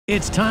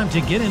It's time to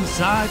get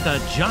inside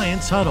the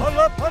Giants huddle.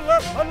 Huddle up, huddle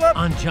up, huddle up.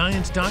 On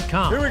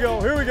Giants.com. Here we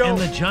go. And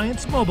the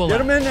Giants mobile Get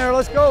app. them in there.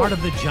 Let's go. Part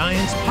of the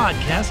Giants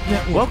podcast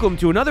network. Welcome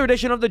to another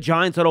edition of the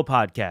Giants Huddle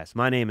podcast.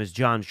 My name is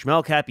John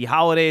Schmeelk. Happy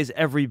holidays,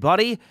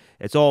 everybody.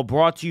 It's all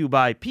brought to you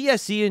by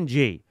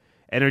PSEG.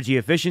 Energy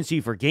efficiency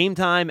for game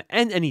time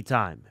and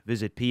anytime.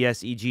 Visit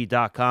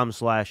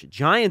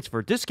PSEG.com/Giants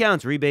for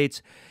discounts,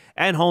 rebates,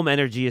 and home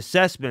energy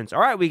assessments.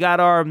 All right, we got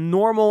our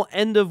normal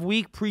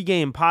end-of-week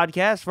pregame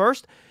podcast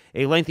first.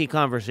 A lengthy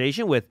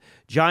conversation with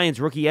Giants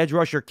rookie edge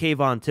rusher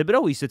Kayvon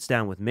Thibodeaux. He sits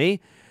down with me.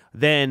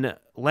 Then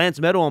Lance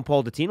Medow and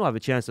Paul Dottino have a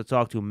chance to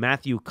talk to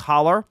Matthew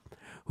Coller,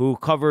 who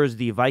covers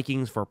the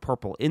Vikings for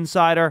Purple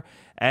Insider.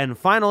 And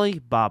finally,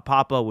 Bob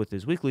Papa with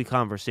his weekly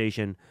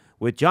conversation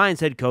with Giants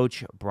head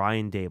coach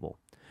Brian Daboll.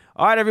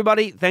 All right,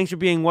 everybody, thanks for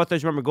being with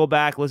us. Remember, go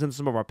back, listen to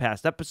some of our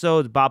past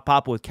episodes. Bob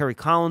Papa with Kerry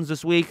Collins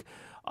this week.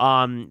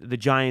 The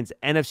Giants'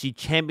 NFC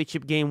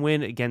Championship game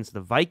win against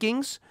the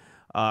Vikings.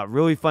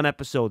 Really fun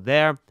episode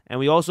there. And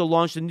we also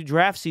launched a new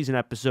draft season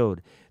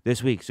episode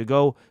this week. So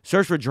go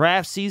search for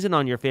draft season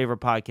on your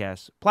favorite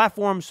podcast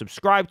platform,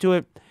 subscribe to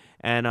it,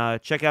 and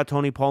check out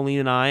Tony, Pauline,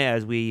 and I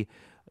as we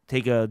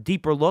take a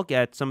deeper look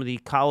at some of the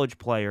college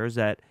players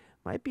that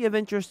might be of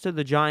interest to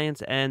the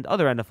Giants and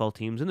other NFL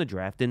teams in the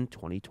draft in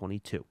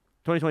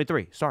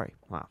 2023. Sorry.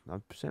 Wow.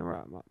 I'm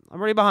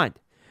already behind.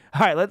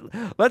 All right,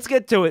 let's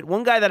get to it.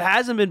 One guy that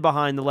hasn't been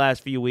behind the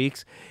last few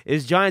weeks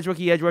is Giants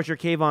rookie edge rusher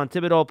Kayvon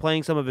Thibodeaux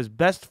playing some of his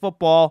best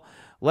football.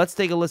 Let's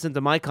take a listen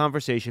to my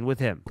conversation with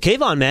him.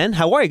 Kayvon, man,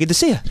 how are you? Good to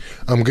see you.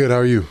 I'm good. How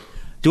are you?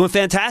 Doing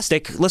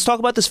fantastic. Let's talk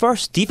about this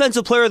first.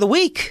 Defensive Player of the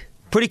Week.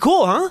 Pretty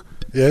cool, huh?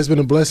 Yeah, it's been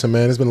a blessing,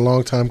 man. It's been a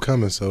long time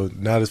coming. So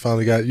now it's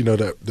finally got,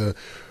 the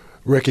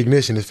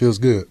recognition. It feels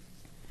good.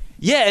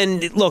 Yeah,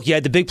 and look, you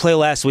had the big play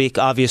last week,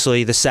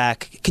 obviously, the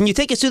sack. Can you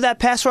take us through that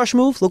pass rush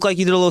move? Looked like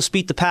you did a little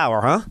speed to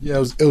power, huh? Yeah,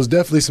 it was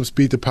definitely some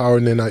speed to power,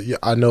 and then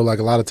I know like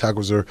a lot of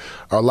tackles are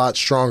a lot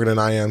stronger than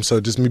I am,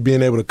 so just me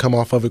being able to come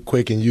off of it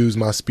quick and use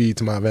my speed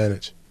to my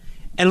advantage.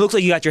 And it looks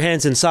like you got your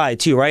hands inside,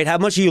 too, right? How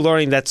much are you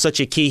learning that's such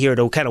a key here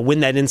to kind of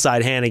win that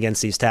inside hand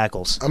against these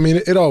tackles? I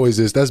mean, it always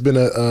is. That's been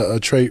a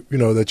trait,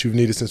 that you've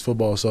needed since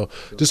football, so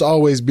just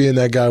always being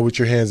that guy with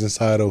your hands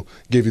inside will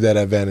give you that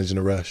advantage in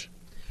the rush.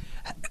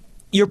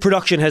 Your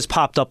production has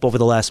popped up over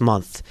the last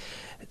month.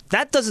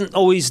 That doesn't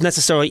always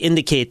necessarily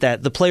indicate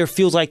that the player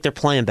feels like they're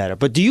playing better.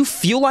 But do you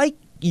feel like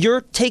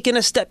you're taking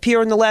a step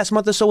here in the last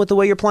month or so with the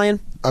way you're playing?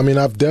 I mean,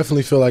 I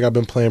definitely feel like I've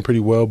been playing pretty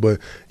well. But,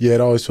 yeah,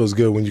 it always feels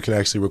good when you can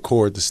actually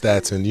record the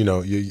stats and,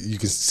 you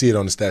can see it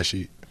on the stat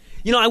sheet.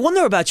 I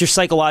wonder about your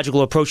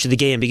psychological approach to the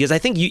game because I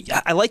think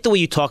I like the way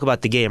you talk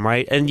about the game,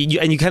 right? And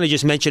you kind of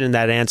just mentioned in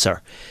that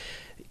answer.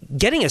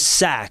 Getting a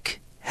sack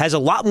has a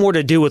lot more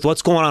to do with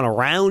what's going on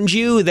around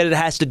you than it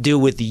has to do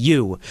with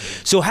you.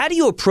 So how do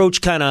you approach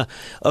kind of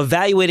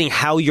evaluating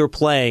how you're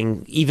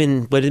playing,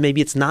 even when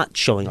maybe it's not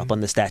showing up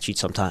on the stat sheet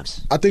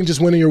sometimes? I think just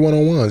winning your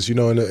one-on-ones.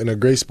 In a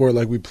great sport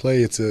like we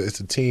play, it's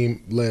a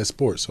team-led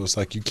sport. So it's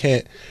like you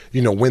can't,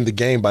 win the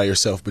game by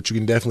yourself, but you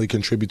can definitely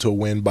contribute to a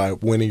win by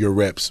winning your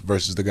reps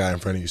versus the guy in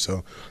front of you.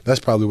 So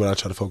that's probably what I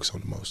try to focus on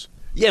the most.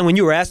 Yeah, and when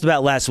you were asked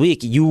about last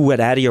week, you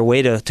went out of your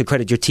way to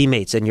credit your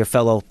teammates and your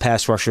fellow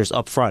pass rushers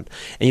up front.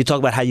 And you talk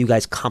about how you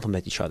guys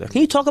complement each other. Can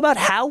you talk about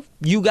how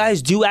you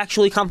guys do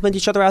actually complement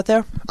each other out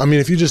there? I mean,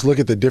 if you just look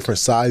at the different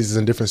sizes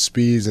and different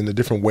speeds and the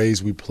different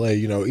ways we play,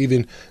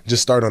 even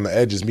just start on the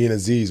edges. Me and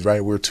Aziz, right,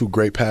 we're two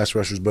great pass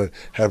rushers, but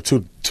have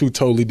two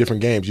totally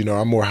different games.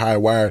 I'm more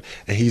high-wired,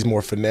 and he's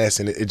more finesse,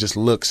 and it just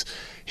looks –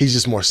 he's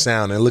just more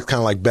sound, and it looks kind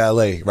of like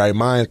ballet, right?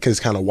 Mine is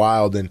kind of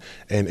wild and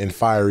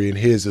fiery, and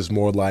his is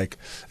more like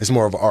it's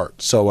more of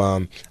art. So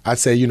I'd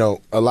say there's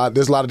a lot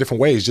of different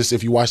ways. Just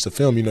if you watch the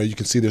film, you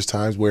can see there's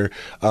times where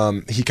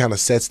he kind of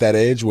sets that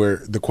edge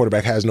where the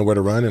quarterback has nowhere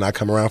to run, and I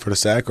come around for the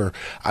sack, or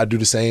I do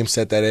the same,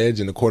 set that edge,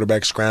 and the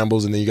quarterback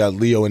scrambles, and then you got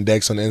Leo and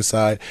Dex on the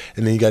inside,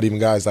 and then you got even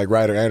guys like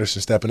Ryder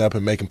Anderson stepping up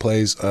and making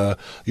plays, on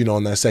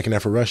that second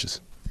effort rushes.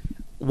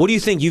 What do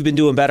you think you've been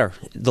doing better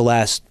the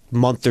last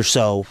month or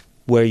so,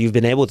 where you've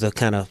been able to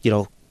kind of,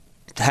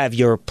 have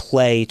your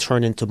play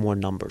turn into more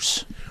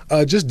numbers?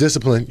 Just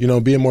discipline,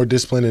 being more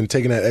disciplined and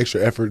taking that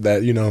extra effort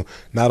that,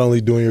 not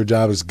only doing your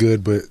job is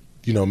good, but,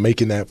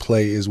 making that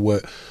play is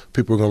what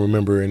people are going to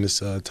remember in this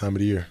time of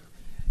the year.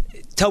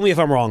 Tell me if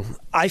I'm wrong.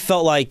 I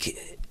felt like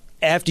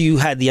after you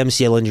had the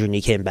MCL injury and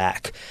you came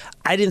back,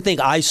 I didn't think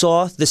I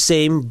saw the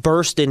same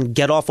burst and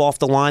get off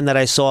the line that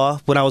I saw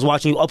when I was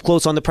watching you up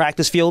close on the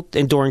practice field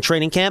and during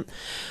training camp.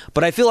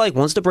 But I feel like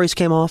once the brace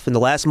came off in the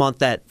last month,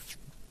 that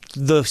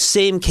the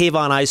same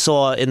Kayvon I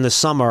saw in the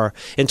summer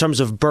in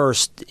terms of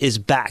burst is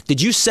back. Did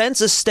you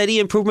sense a steady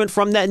improvement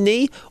from that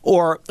knee,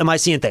 or am I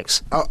seeing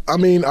things? I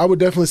mean, I would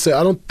definitely say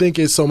I don't think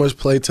it's so much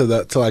played to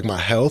like my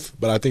health,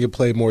 but I think it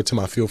played more to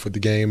my feel for the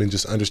game and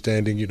just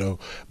understanding,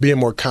 being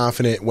more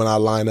confident when I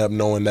line up,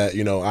 knowing that,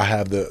 I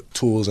have the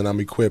tools and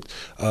I'm equipped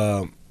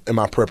in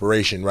my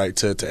preparation, right,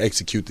 to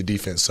execute the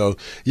defense. So,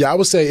 yeah, I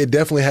would say it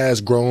definitely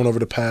has grown over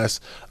the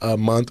past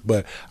month,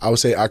 but I would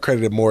say I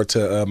credit it more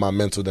to my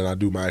mental than I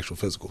do my actual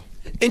physical.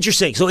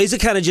 Interesting. So is it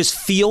kind of just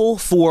feel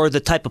for the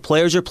type of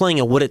players you're playing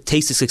and what it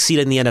takes to succeed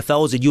in the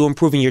NFL? Is it you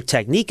improving your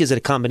technique? Is it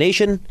a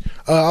combination?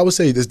 I would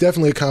say there's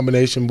definitely a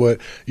combination, but,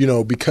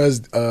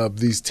 because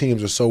these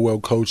teams are so well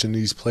coached and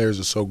these players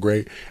are so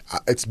great,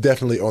 it's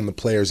definitely on the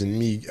players and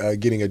me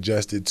getting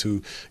adjusted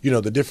to,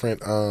 the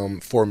different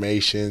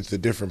formations, the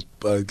different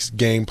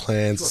game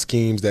plans,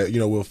 schemes that,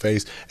 we'll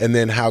face, and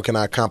then how can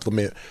I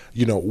complement,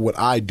 what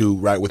I do,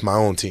 right, with my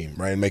own team,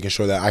 right, and making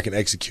sure that I can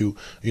execute,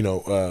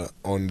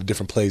 on the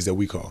different plays that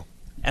we call.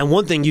 And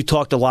one thing you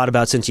talked a lot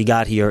about since you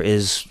got here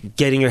is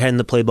getting your head in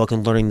the playbook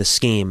and learning the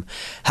scheme.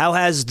 How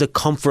has the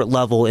comfort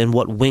level in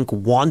what Wink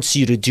wants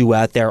you to do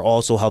out there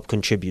also helped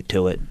contribute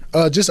to it?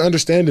 Just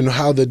understanding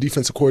how the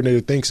defensive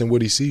coordinator thinks and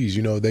what he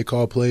sees. They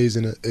call plays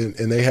and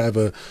they have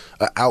a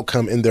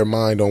outcome in their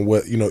mind on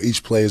what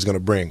each play is going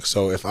to bring.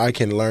 So if I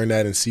can learn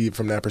that and see it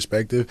from that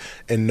perspective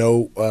and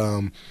know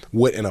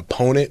what an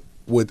opponent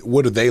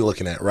what are they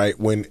looking at, right?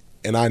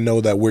 And I know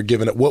that we're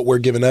giving up what we're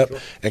giving up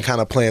and kind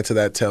of playing to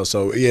that tell.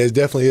 So, yeah, it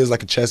definitely is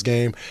like a chess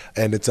game.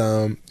 And it's,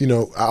 I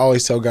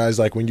always tell guys,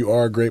 like, when you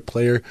are a great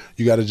player,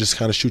 you got to just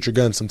kind of shoot your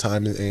gun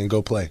sometime and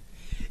go play.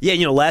 Yeah,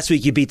 last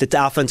week you beat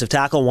the offensive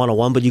tackle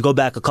one-on-one, but you go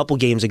back a couple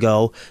games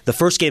ago, the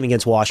first game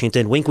against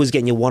Washington, Wink was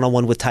getting you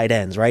one-on-one with tight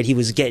ends, right? He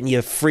was getting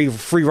you free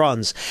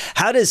runs.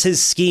 How does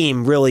his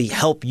scheme really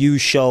help you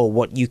show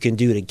what you can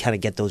do to kind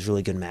of get those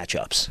really good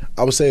matchups?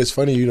 I would say it's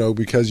funny,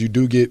 because you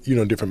do get,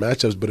 different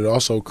matchups, but it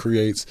also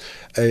creates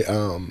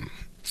a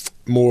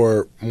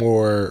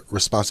more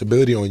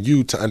responsibility on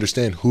you to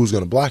understand who's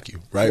going to block you,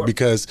 right? Sure.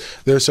 Because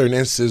there are certain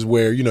instances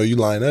where, you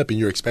line up and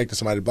you're expecting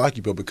somebody to block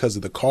you, but because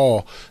of the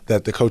call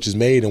that the coach has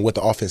made and what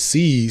the offense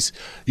sees,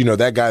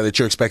 that guy that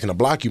you're expecting to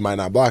block you might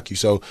not block you.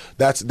 So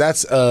that's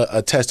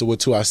a test of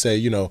what, too, I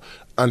say,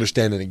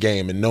 understanding the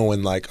game and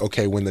knowing, like,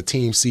 okay, when the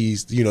team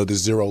sees, this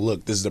zero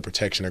look, this is the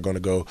protection they're going to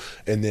go,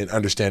 and then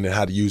understanding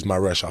how to use my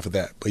rush off of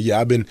that. But yeah,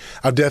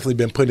 I've definitely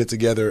been putting it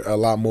together a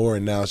lot more,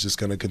 and now it's just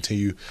going to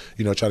continue,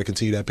 try to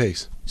continue that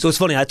pace. So it's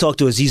funny, I talked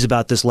to Aziz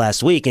about this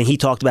last week, and he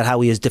talked about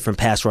how he has different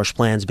pass rush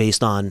plans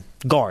based on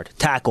guard,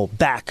 tackle,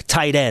 back,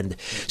 tight end.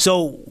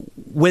 So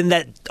when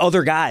that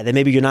other guy that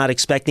maybe you're not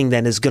expecting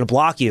then is going to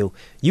block you,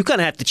 you kind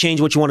of have to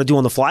change what you want to do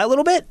on the fly a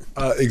little bit?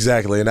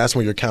 Exactly, and that's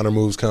when your counter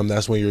moves come.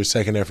 That's when your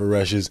second effort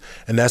rushes,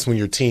 and that's when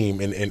your team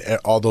and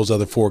all those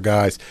other four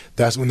guys,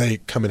 that's when they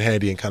come in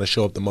handy and kind of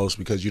show up the most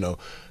because,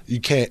 you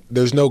can't.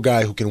 There's no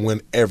guy who can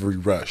win every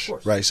rush,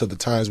 right? So the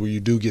times where you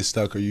do get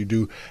stuck or you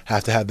do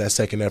have to have that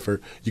second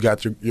effort, you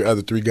got your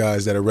other three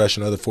guys that are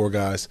rushing, other four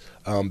guys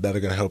that are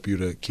going to help you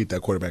to keep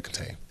that quarterback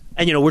contained.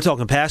 And, we're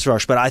talking pass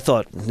rush, but I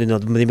thought,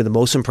 maybe the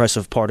most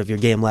impressive part of your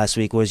game last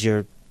week was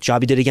your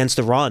job you did against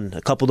the run.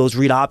 A couple of those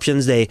read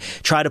options, they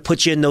try to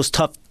put you in those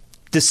tough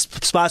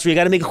spots where you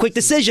got to make a quick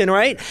decision,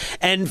 right?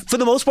 And for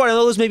the most part, I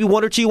know there's maybe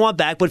one or two you want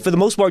back, but for the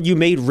most part, you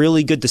made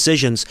really good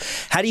decisions.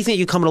 How do you think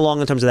you're coming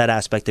along in terms of that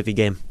aspect of your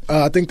game?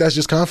 I think that's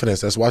just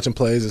confidence. That's watching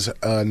plays, is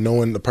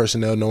knowing the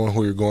personnel, knowing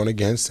who you're going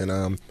against, and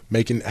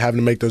having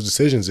to make those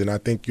decisions. And I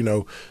think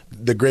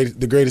the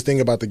greatest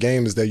thing about the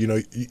game is that you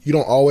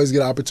don't always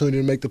get an opportunity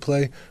to make the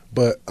play,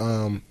 but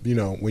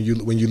when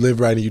you live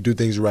right and you do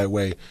things the right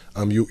way,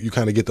 you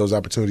kind of get those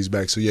opportunities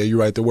back. So yeah, you're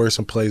right. There were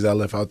some plays I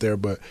left out there,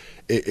 but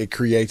it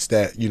creates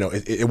that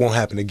it won't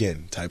happen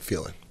again type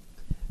feeling.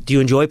 Do you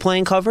enjoy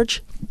playing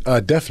coverage?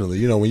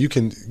 Definitely. When you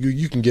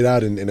can get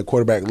out and the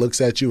quarterback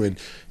looks at you and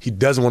he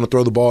doesn't want to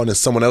throw the ball and then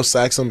someone else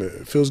sacks him,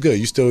 it feels good.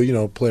 You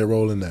still play a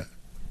role in that.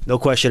 No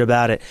question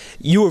about it.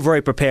 You were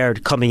very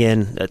prepared coming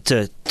in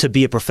to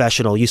be a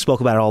professional. You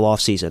spoke about it all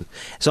offseason.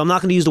 So I'm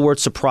not going to use the word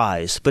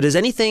surprise, but has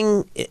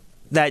anything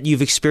that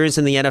you've experienced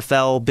in the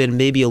NFL been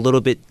maybe a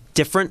little bit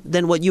different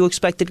than what you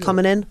expected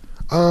coming in?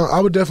 I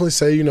would definitely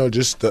say,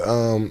 just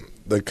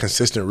the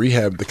consistent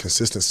rehab, the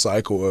consistent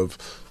cycle of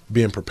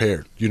being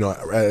prepared.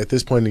 At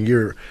this point in the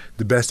year,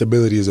 the best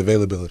ability is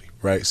availability,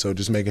 right? So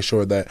just making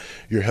sure that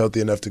you're healthy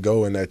enough to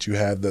go and that you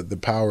have the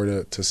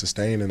power to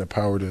sustain and the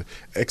power to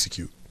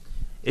execute.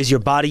 Is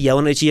your body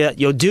yelling at you?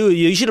 Yo, dude,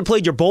 you should have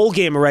played your bowl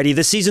game already.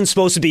 The season's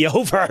supposed to be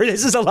over.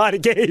 This is a lot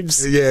of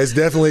games. Yeah, it's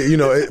definitely,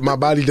 my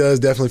body does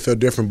definitely feel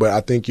different, but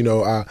I think,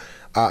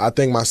 I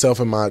think myself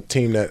and my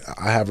team that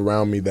I have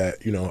around me that,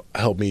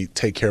 helped me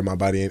take care of my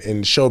body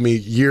and showed me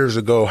years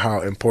ago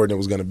how important it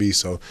was going to be.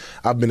 So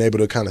I've been able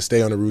to kind of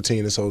stay on a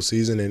routine this whole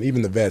season. And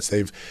even the vets,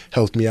 they've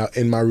helped me out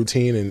in my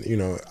routine.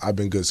 And, I've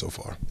been good so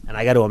far. And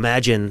I got to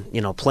imagine,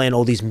 playing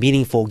all these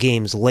meaningful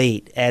games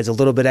late adds a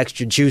little bit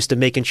extra juice to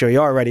making sure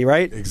you're ready,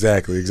 right?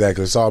 Exactly.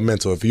 It's all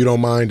mental. If you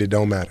don't mind, it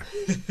don't matter.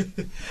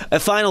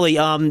 Finally,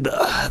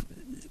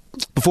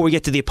 before we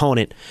get to the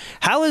opponent,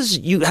 how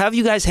have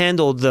you guys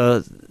handled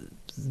the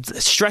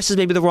stress is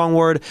maybe the wrong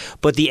word,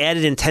 but the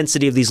added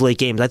intensity of these late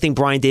games? I think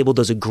Brian Daboll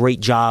does a great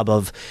job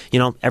of,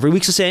 every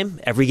week's the same.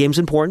 Every game's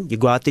important. You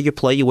go out there, you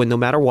play, you win no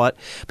matter what.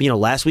 But,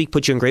 last week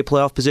put you in great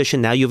playoff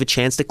position. Now you have a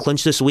chance to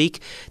clinch this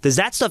week. Does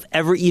that stuff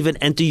ever even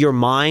enter your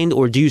mind,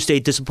 or do you stay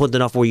disciplined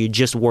enough where you're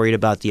just worried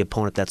about the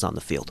opponent that's on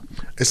the field?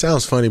 It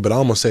sounds funny, but I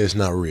almost say it's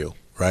not real.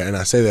 right? And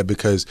I say that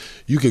because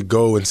you could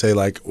go and say,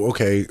 like,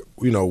 okay,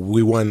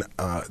 we won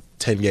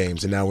 10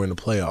 games and now we're in the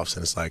playoffs,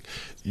 and it's like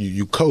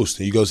you coast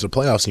and you go to the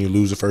playoffs and you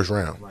lose the first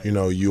round. Right.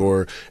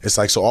 It's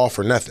like so all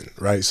for nothing,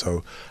 right?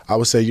 So I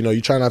would say,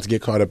 you try not to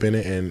get caught up in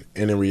it, and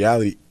in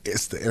reality,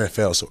 it's the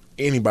NFL, so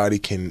anybody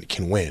can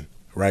win.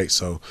 Right,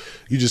 so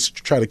you just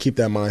try to keep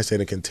that mindset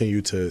and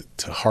continue to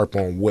harp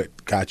on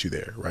what got you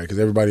there, right? Because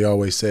everybody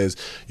always says,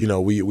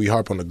 we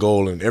harp on the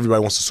goal and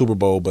everybody wants the Super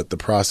Bowl, but the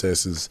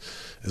process is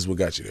what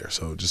got you there.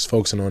 So just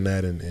focusing on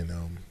that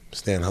and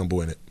staying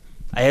humble in it.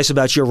 I asked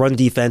about your run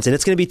defense, and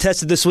it's going to be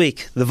tested this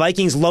week. The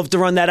Vikings love to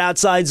run that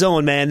outside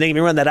zone, man. They're going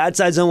to run that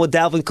outside zone with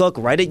Dalvin Cook,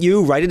 right at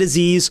you, right at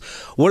Aziz.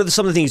 What are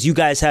some of the things you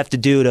guys have to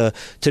do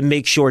to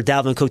make sure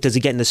Dalvin Cook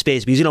doesn't get into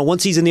space? Because,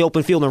 once he's in the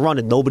open field and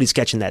running, nobody's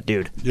catching that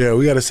dude. Yeah,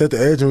 we got to set the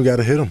edge and we got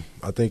to hit him.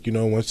 I think,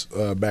 once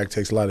back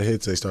takes a lot of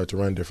hits, they start to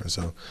run different.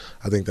 So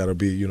I think that'll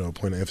be, a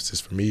point of emphasis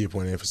for me, a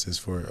point of emphasis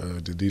for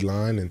the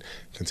D-line, and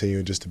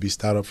continuing just to be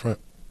stout up front.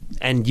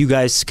 And you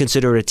guys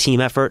consider it a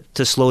team effort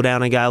to slow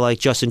down a guy like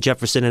Justin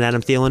Jefferson and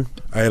Adam Thielen?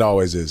 It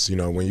always is. This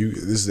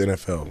is the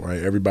NFL, right?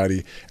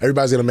 Everybody's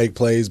going to make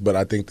plays, but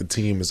I think the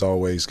team is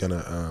always going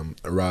to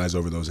rise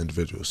over those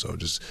individuals. So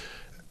just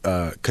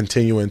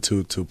continuing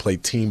to play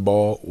team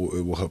ball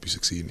will help you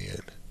succeed in the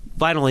end.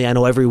 Finally, I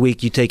know every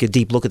week you take a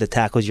deep look at the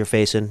tackles you're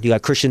facing. You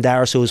got Christian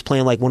Darris, who is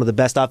playing like one of the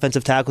best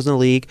offensive tackles in the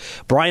league.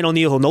 Brian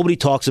O'Neill, who nobody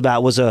talks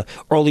about, was a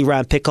early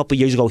round pick a couple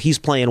years ago. He's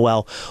playing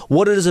well.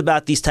 What it is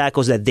about these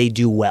tackles that they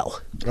do well?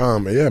 Yeah,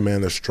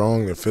 man, they're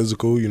strong, they're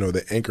physical.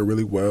 They anchor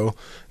really well.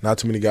 Not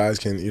too many guys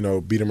can,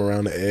 beat them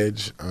around the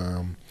edge.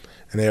 And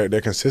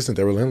they're consistent.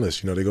 They're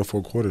relentless. They go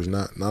 4 quarters.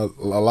 Not a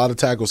lot of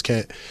tackles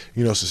can't,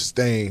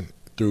 sustain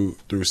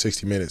through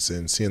 60 minutes.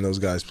 And seeing those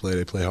guys play,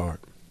 they play hard.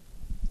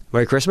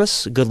 Merry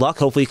Christmas. Good luck.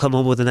 Hopefully you come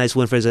home with a nice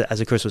win as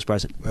a Christmas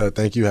present.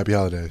 Thank you. Happy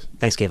holidays.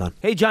 Thanks, Kayvon.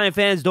 Hey, Giant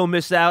fans, don't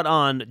miss out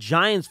on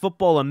Giants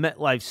football at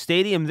MetLife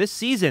Stadium this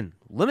season.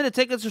 Limited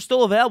tickets are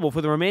still available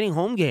for the remaining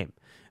home game.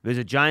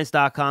 Visit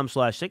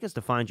Giants.com/tickets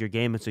to find your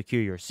game and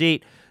secure your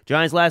seat.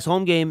 Giants' last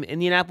home game,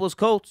 Indianapolis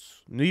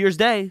Colts. New Year's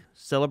Day.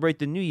 Celebrate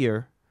the new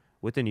year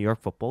with the New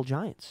York Football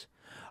Giants.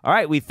 All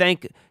right, we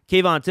thank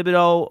Kayvon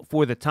Thibodeaux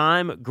for the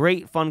time.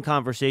 Great, fun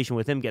conversation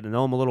with him, getting to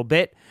know him a little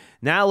bit.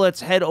 Now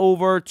let's head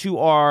over to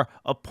our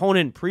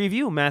opponent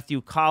preview.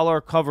 Matthew Coller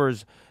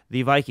covers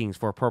the Vikings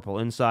for Purple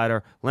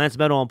Insider. Lance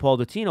Medow and Paul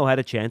Dottino had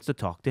a chance to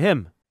talk to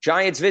him.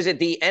 Giants visit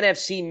the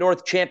NFC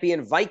North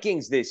champion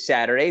Vikings this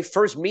Saturday.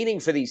 First meeting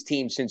for these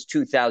teams since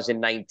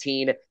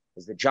 2019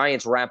 as the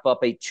Giants wrap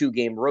up a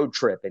 2-game road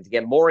trip. And to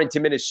get more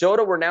into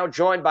Minnesota, we're now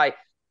joined by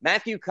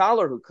Matthew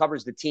Coller, who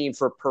covers the team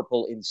for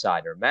Purple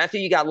Insider.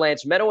 Matthew, you got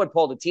Lance Medow and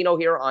Paul Dottino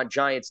here on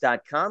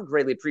Giants.com.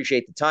 Greatly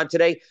appreciate the time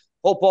today.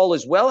 Hope all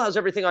is well. How's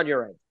everything on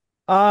your end?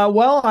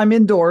 Well, I'm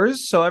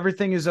indoors, so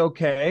everything is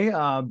okay.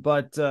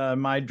 But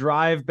my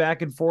drive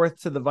back and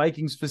forth to the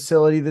Vikings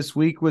facility this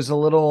week was a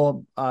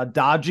little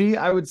dodgy,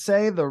 I would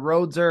say. The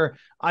roads are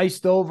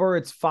iced over.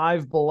 It's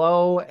 5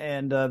 below.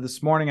 And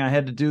this morning I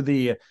had to do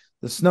the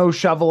snow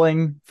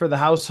shoveling for the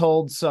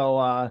household. So,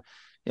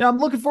 I'm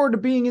looking forward to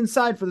being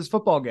inside for this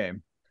football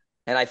game.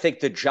 And I think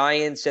the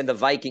Giants and the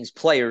Vikings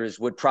players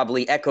would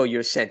probably echo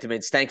your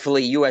sentiments.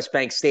 Thankfully, U.S.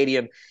 Bank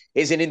Stadium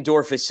is an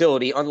indoor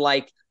facility,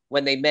 unlike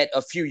when they met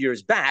a few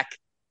years back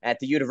at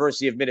the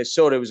University of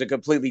Minnesota. It was a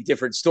completely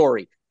different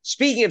story.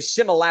 Speaking of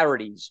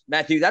similarities,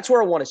 Matthew, that's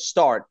where I want to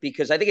start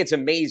because I think it's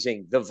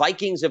amazing. The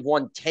Vikings have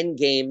won 10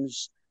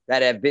 games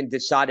that have been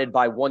decided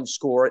by one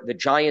score. The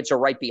Giants are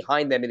right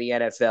behind them in the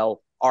NFL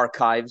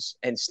archives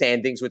and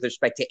standings with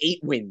respect to 8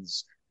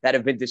 wins that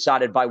have been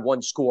decided by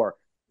one score.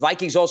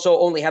 Vikings also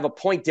only have a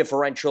point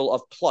differential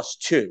of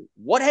 +2.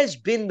 What has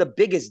been the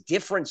biggest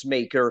difference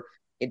maker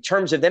in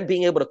terms of them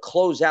being able to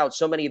close out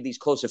so many of these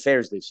close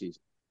affairs this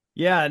season?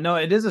 Yeah, no,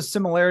 it is a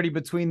similarity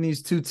between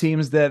these two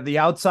teams that the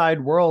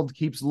outside world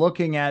keeps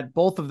looking at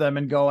both of them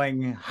and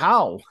going,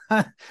 how?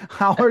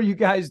 How are you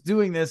guys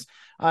doing this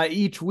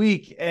each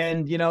week?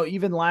 And,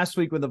 even last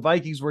week when the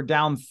Vikings were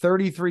down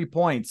 33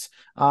 points,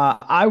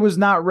 I was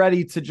not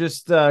ready to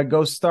just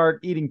go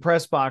start eating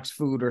press box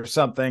food or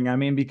something. I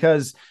mean,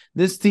 because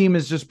this team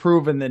has just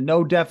proven that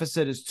no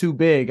deficit is too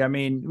big. I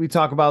mean, we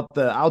talk about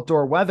the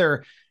outdoor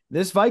weather.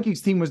 This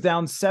Vikings team was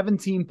down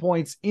 17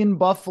 points in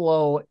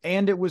Buffalo,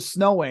 and it was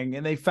snowing,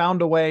 and they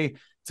found a way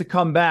to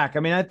come back. I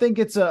mean, I think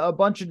it's a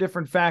bunch of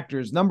different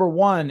factors. Number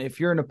one, if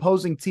you're an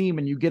opposing team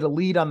and you get a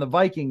lead on the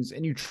Vikings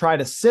and you try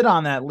to sit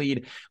on that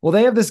lead, well,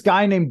 they have this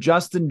guy named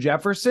Justin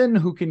Jefferson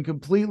who can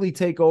completely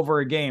take over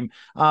a game.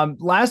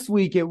 Last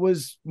week, it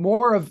was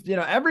more of,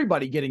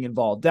 everybody getting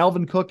involved.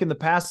 Dalvin Cook in the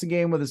passing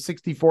game with a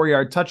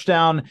 64-yard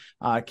touchdown.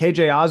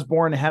 KJ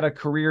Osborne had a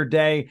career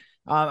day.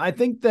 I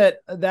think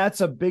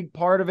that's a big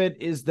part of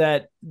it is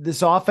that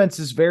this offense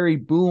is very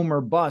boom or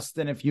bust.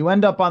 And if you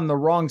end up on the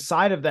wrong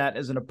side of that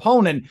as an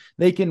opponent,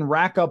 they can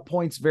rack up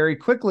points very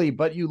quickly.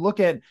 But you look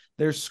at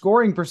their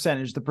scoring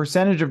percentage, the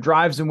percentage of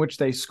drives in which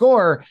they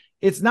score,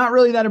 it's not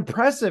really that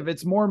impressive.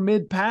 It's more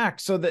mid-pack.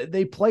 So that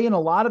they play in a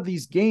lot of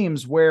these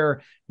games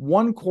where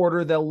one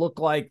quarter they'll look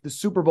like the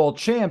Super Bowl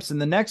champs,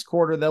 and the next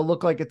quarter they'll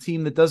look like a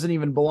team that doesn't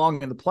even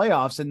belong in the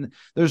playoffs. And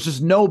there's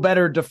just no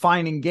better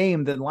defining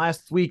game than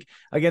last week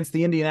against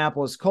the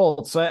Indianapolis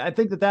Colts. So I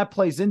think that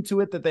plays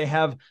into it, that they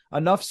have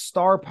enough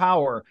star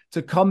power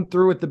to come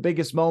through at the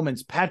biggest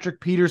moments.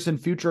 Patrick Peterson,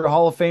 future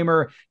Hall of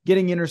Famer,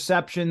 getting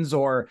interceptions,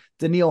 or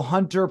Danielle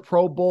Hunter,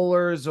 Pro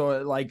Bowlers,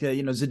 or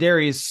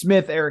Zadarius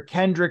Smith, Eric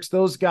Kendricks,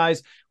 those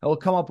guys will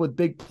come up with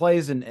big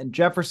plays, and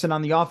Jefferson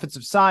on the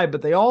offensive side.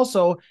 But they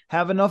also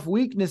have enough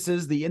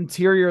weaknesses, the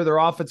interior of their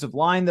offensive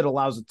line, that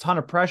allows a ton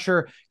of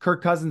pressure.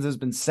 Kirk Cousins has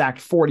been sacked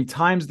 40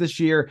 times this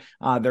year.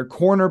 Their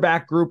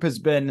cornerback group has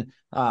been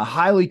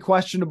highly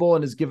questionable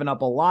and has given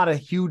up a lot of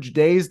huge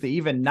days to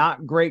even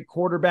not great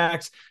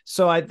quarterbacks.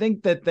 So I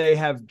think that they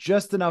have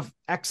just enough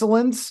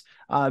excellence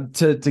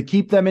to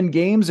keep them in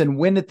games and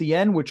win at the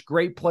end, which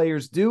great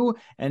players do,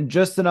 and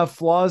just enough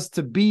flaws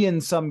to be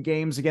in some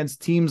games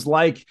against teams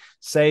like,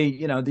 say,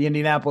 the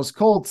Indianapolis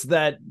Colts,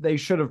 that they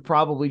should have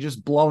probably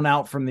just blown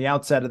out from the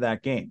outset of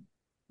that game.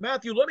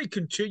 Matthew, let me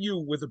continue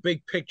with the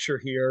big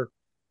picture here.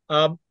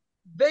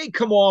 They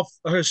come off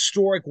a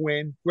historic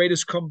win,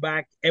 greatest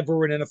comeback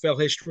ever in NFL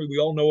history. We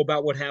all know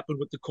about what happened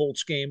with the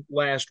Colts game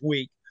last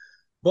week.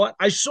 But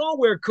I saw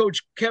where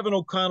Coach Kevin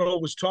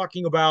O'Connell was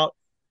talking about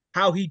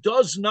how he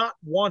does not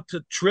want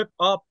to trip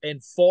up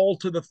and fall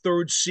to the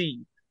third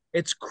seed.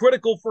 It's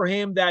critical for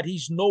him that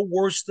he's no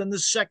worse than the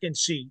second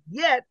seed.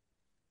 Yet,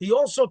 he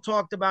also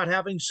talked about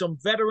having some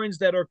veterans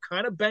that are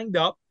kind of banged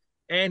up,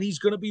 and he's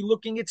going to be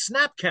looking at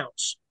snap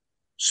counts.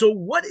 So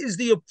what is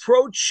the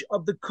approach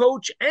of the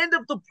coach and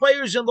of the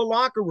players in the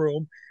locker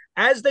room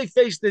as they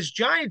face this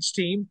Giants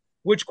team,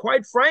 which,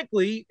 quite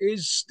frankly,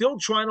 is still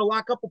trying to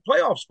lock up a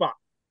playoff spot?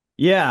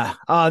 Yeah,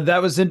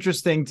 that was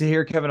interesting to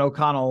hear Kevin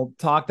O'Connell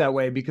talk that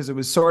way, because it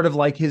was sort of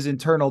like his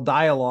internal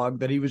dialogue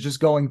that he was just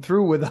going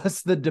through with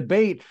us, the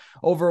debate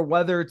over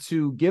whether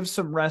to give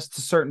some rest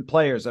to certain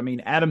players. I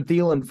mean, Adam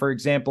Thielen, for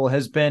example,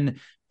 has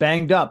been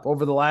banged up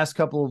over the last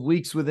couple of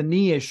weeks with a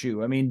knee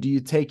issue. I mean, do you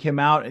take him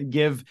out and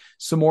give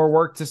some more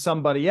work to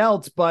somebody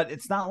else? But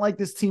it's not like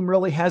this team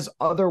really has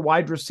other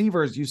wide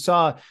receivers. You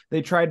saw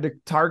they tried to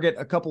target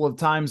a couple of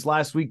times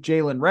last week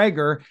Jalen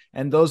Reagor,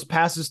 and those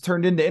passes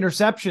turned into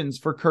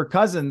interceptions for Kirk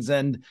Cousins,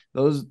 and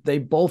they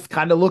both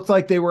kind of looked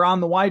like they were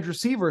on the wide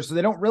receiver, so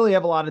they don't really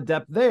have a lot of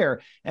depth there.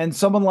 And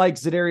someone like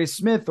Zadarius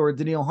Smith or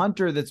Danielle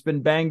Hunter that's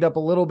been banged up a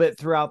little bit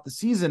throughout the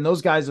season,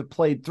 those guys have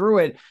played through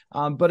it.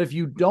 But if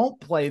you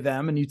don't play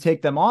them and you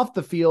take them off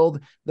the field,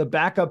 the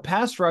backup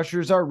pass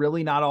rushers are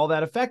really not all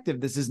that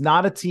effective. This is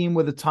not a team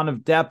with a ton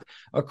of depth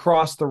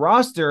across the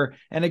roster.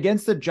 And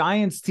against the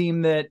Giants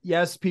team that,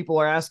 yes, people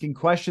are asking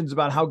questions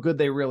about how good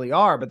they really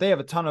are, but they have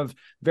a ton of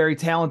very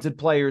talented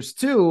players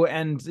too.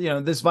 And,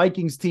 this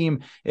Vikings team,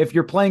 if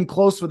you're playing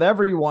close with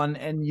everyone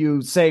and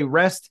you say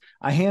rest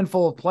a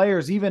handful of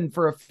players, even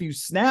for a few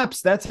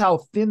snaps, that's how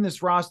thin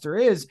this roster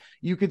is.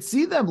 You could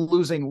see them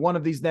losing one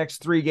of these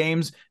next 3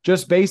 games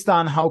just based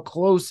on how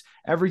close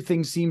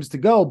everything seems to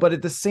go. But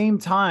at the same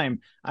time,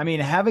 I mean,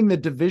 having the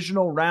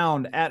divisional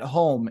round at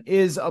home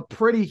is a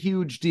pretty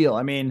huge deal.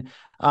 I mean,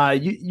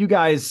 you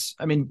guys,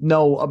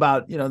 know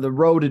about, the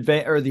road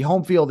or the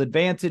home field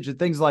advantage and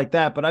things like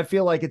that. But I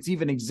feel like it's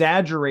even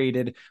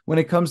exaggerated when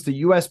it comes to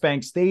US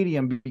Bank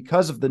Stadium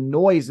because of the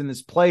noise in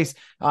this place.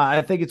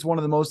 I think it's one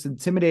of the most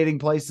intimidating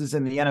places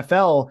in the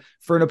NFL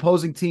for an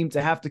opposing team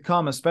to have to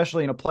come,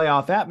 especially in a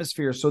playoff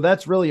atmosphere. So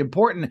that's really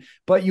important.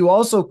 But you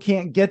also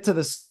can't get to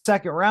the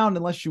second round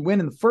unless you win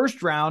in the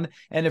first round.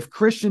 And if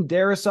Christian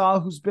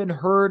Darrisaw, who's been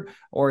hurt,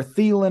 or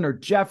Thielen or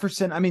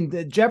Jefferson,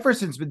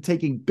 Jefferson's been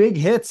taking big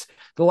hits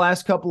the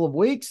last couple of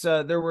weeks.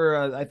 There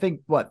were, I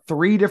think,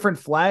 3 different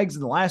flags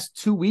in the last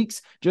 2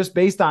 weeks just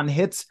based on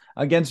hits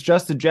against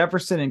Justin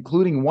Jefferson,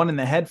 including one in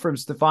the head from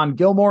Stephon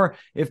Gilmore.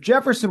 If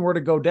Jefferson were to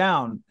go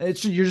down,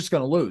 you're just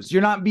going to lose.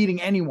 You're not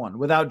beating anyone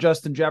without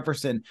Justin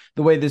Jefferson,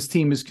 the way this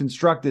team is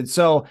constructed.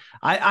 So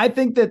I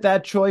think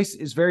that choice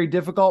is very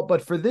difficult.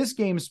 But for this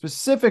game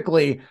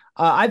specifically,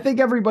 I think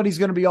everybody's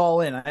going to be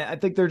all in. I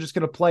think they're just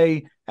going to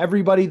play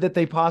everybody that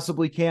they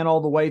possibly can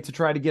all the way to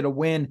try to get a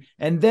win.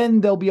 And then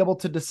they'll be able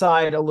to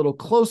decide a little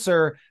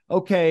closer,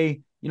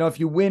 okay, if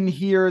you win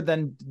here,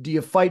 then do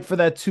you fight for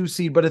that 2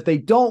 seed? But if they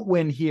don't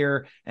win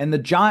here and and the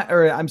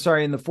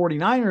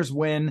 49ers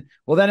win,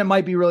 well, then it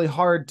might be really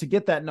hard to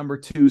get that number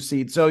 2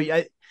 seed. So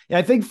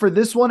I think for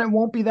this one, it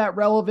won't be that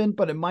relevant,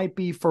 but it might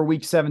be for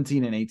week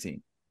 17 and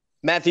 18.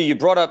 Matthew, you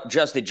brought up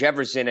Justin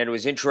Jefferson, and it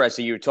was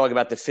interesting. You were talking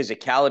about the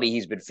physicality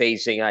he's been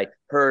facing. I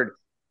heard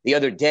the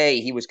other day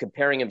he was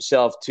comparing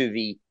himself to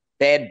the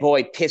bad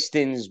boy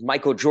Pistons,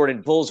 Michael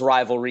Jordan Bulls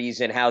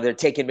rivalries, and how they're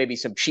taking maybe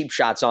some cheap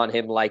shots on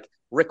him like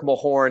Rick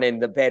Mahorn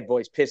and the bad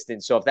boys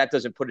Pistons. So if that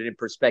doesn't put it in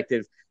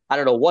perspective, I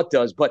don't know what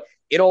does. But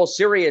in all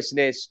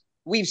seriousness,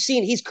 we've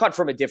seen he's cut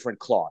from a different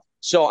cloth.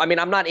 So, I'm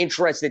not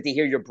interested to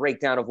hear your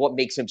breakdown of what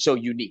makes him so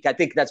unique. I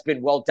think that's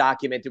been well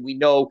documented. We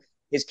know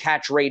his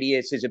catch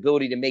radius, his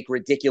ability to make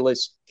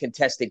ridiculous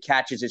contested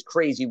catches is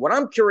crazy. What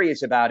I'm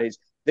curious about is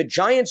the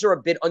Giants are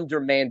a bit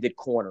undermanned at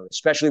corner,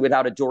 especially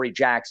without Adoree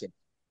Jackson.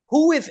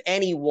 Who, if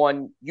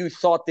anyone, you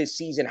thought this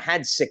season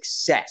had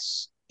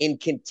success in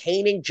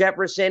containing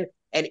Jefferson?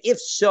 And if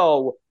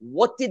so,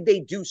 what did they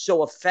do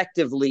so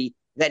effectively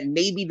that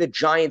maybe the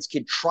Giants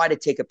could try to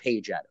take a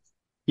page out of?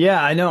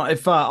 Yeah, I know.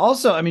 If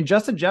also, I mean,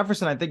 Justin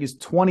Jefferson, I think is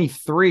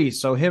 23.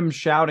 So him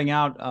shouting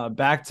out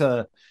back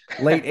to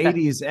late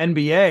 80s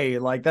NBA,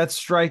 like that's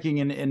striking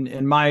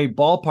in my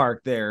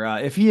ballpark there.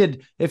 If he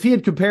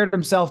had compared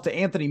himself to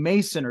Anthony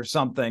Mason or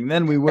something,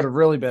 then we would have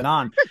really been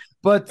on.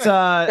 But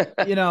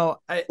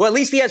well, at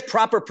least he has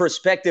proper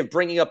perspective,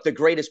 bringing up the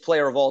greatest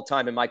player of all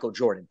time in Michael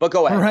Jordan. But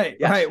go ahead. Right,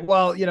 yes. Right.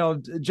 Well,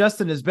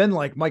 Justin has been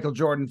like Michael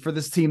Jordan for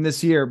this team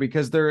this year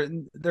because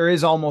there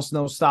is almost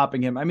no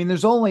stopping him. I mean,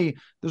 there's really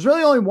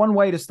only one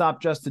way to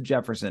stop Justin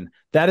Jefferson.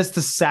 That is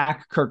to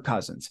sack Kirk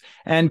Cousins,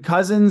 and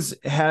Cousins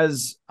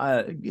is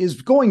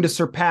going to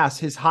surpass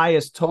his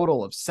highest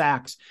total of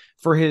sacks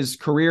for his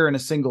career in a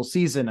single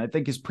season. I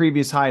think his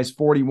previous high is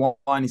 41.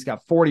 He's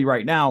got 40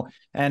 right now.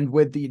 And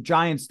with the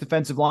Giants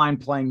defensive line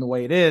playing the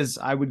way it is,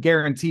 I would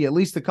guarantee at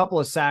least a couple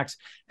of sacks.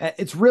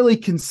 It's really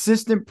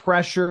consistent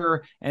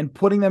pressure and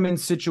putting them in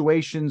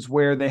situations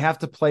where they have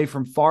to play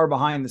from far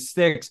behind the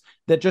sticks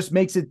that just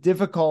makes it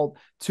difficult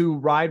to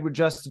ride with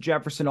Justin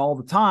Jefferson all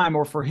the time,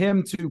 or for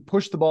him to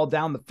push the ball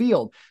down the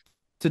field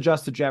to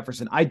Justin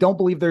Jefferson. I don't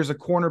believe there's a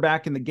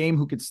cornerback in the game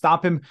who could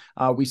stop him.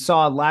 We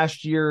saw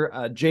last year,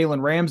 Jalen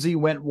Ramsey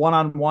went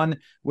one-on-one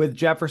with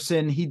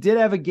Jefferson. He did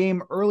have a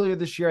game earlier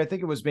this year. I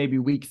think it was maybe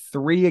week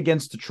 3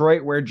 against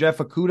Detroit, where Jeff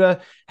Okudah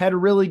had a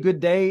really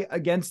good day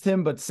against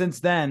him. But since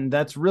then,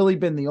 that's really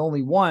been the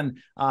only one.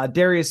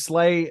 Darius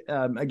Slay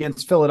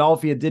against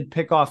Philadelphia did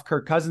pick off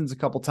Kirk Cousins a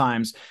couple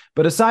times.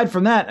 But aside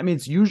from that, I mean,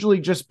 it's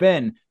usually just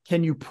been,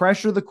 can you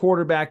pressure the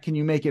quarterback? Can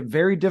you make it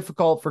very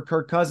difficult for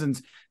Kirk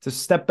Cousins to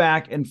step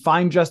back and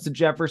find Justin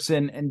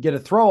Jefferson and get a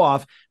throw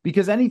off?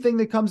 Because anything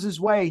that comes his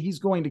way, he's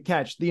going to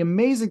catch. The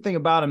amazing thing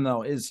about him,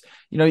 though, is,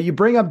 you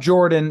bring up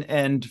Jordan,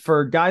 and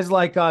for guys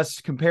like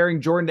us,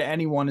 comparing Jordan to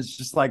anyone is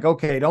just like,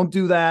 okay, don't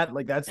do that.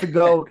 Like, that's the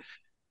GOAT.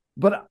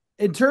 But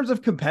in terms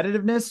of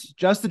competitiveness,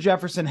 Justin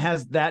Jefferson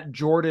has that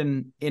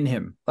Jordan in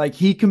him. Like,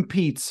 he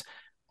competes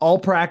all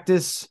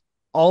practice,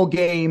 all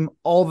game,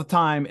 all the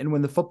time. And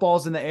when the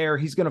football's in the air,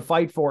 he's going to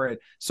fight for it.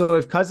 So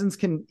if Cousins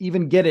can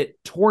even get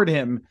it toward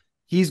him,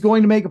 he's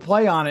going to make a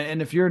play on it.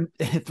 And if you're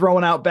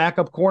throwing out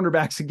backup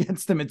cornerbacks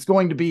against him, it's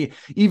going to be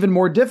even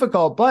more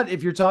difficult. But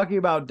if you're talking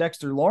about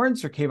Dexter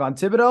Lawrence or Kayvon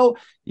Thibodeaux,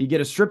 you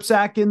get a strip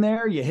sack in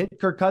there, you hit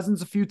Kirk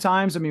Cousins a few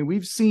times. I mean,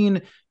 we've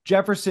seen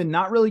Jefferson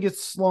not really get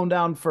slowed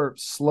down for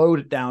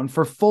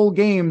full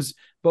games,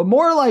 but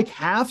more like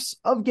halves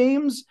of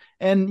games.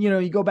 And,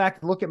 you go back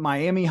and look at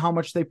Miami, how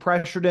much they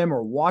pressured him,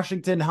 or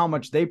Washington, how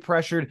much they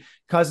pressured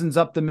Cousins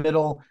up the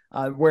middle,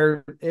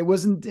 where it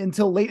wasn't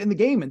until late in the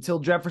game until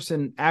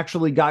Jefferson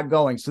actually got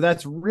going. So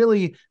that's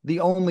really the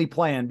only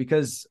plan,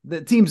 because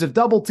the teams have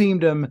double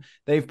teamed him.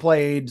 They've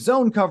played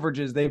zone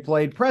coverages. They've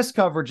played press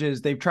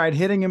coverages. They've tried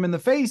hitting him in the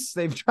face.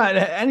 They've tried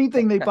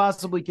anything they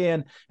possibly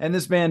can. And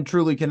this man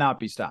truly cannot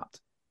be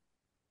stopped.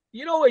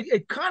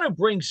 It kind of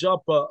brings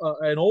up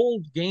an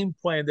old game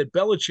plan that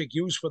Belichick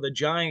used for the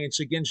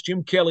Giants against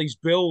Jim Kelly's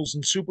Bills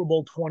in Super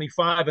Bowl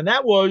 25. And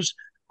that was,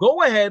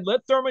 go ahead,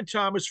 let Thurman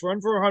Thomas run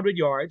for 100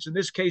 yards. In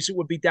this case, it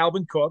would be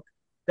Dalvin Cook.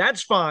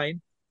 That's fine.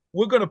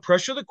 We're going to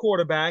pressure the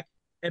quarterback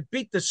and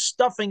beat the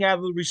stuffing out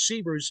of the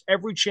receivers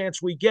every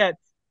chance we get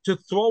to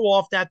throw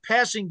off that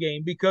passing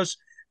game, because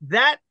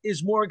that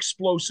is more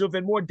explosive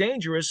and more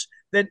dangerous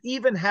than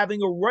even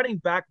having a running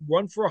back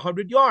run for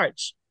 100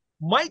 yards.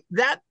 Might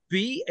that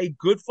be a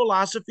good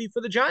philosophy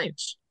for the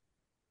Giants?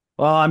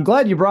 Well, I'm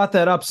glad you brought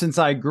that up, since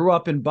I grew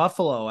up in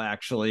Buffalo,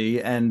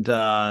 actually, and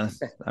I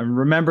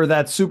remember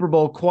that Super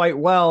Bowl quite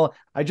well.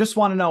 I just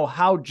want to know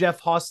how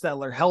Jeff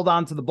Hostetler held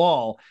on to the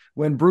ball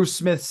when Bruce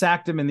Smith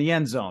sacked him in the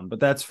end zone. But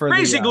that's for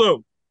crazy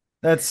glue.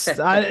 I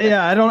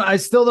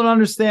still don't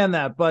understand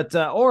that. But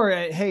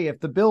hey, if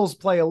the Bills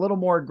play a little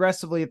more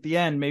aggressively at the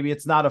end, maybe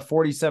it's not a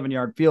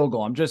 47-yard field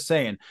goal. I'm just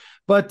saying.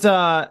 But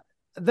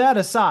that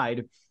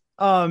aside,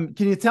 can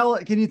you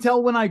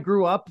tell when I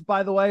grew up,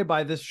 by the way,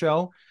 by this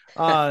show?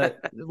 From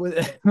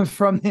the early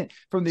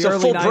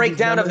full 90s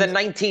breakdown memories. of the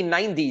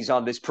 1990s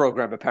on this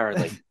program,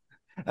 apparently.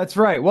 That's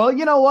right. Well,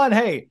 you know what?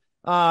 Hey,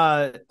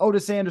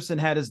 Otis Anderson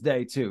had his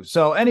day too.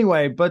 So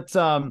anyway, but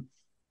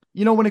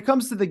when it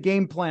comes to the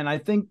game plan, I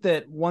think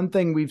that one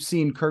thing we've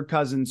seen Kirk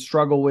Cousins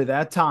struggle with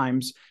at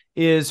times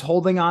is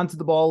holding on to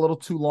the ball a little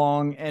too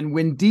long, and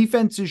when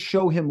defenses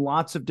show him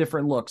lots of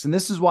different looks. And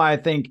this is why I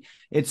think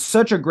it's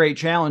such a great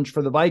challenge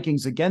for the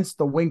Vikings against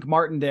the Wink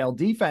Martindale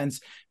defense,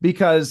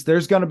 because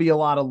there's going to be a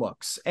lot of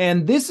looks.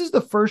 And this is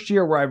the first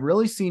year where I've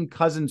really seen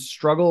Cousins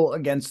struggle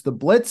against the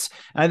blitz.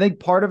 And I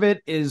think part of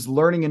it is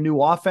learning a new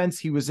offense.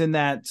 He was in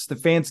that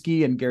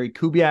Stefanski and Gary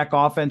Kubiak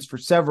offense for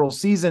several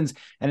seasons,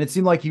 and it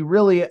seemed like he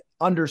really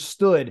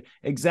understood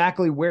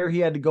exactly where he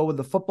had to go with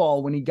the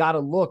football when he got a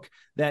look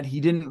that he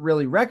didn't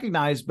really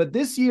recognize. But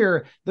this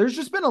year, there's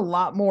just been a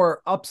lot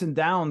more ups and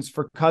downs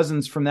for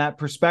Cousins from that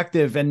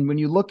perspective. And when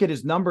you look at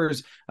his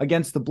numbers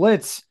against the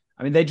blitz,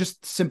 I mean, they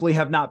just simply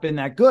have not been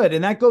that good.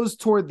 And that goes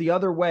toward the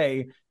other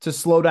way to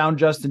slow down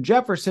Justin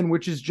Jefferson,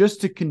 which is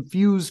just to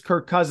confuse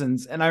Kirk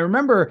Cousins. And I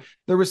remember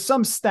there was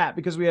some stat,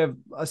 because we have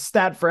a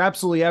stat for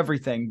absolutely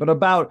everything, but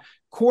about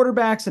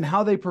quarterbacks and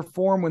how they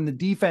perform when the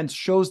defense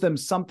shows them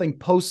something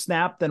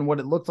post-snap than what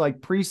it looked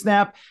like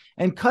pre-snap.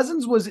 And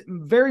Cousins was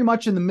very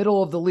much in the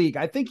middle of the league.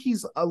 I think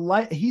he's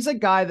a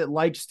guy that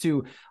likes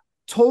to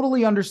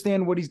totally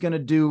understand what he's going to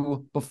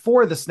do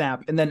before the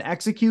snap and then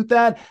execute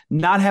that,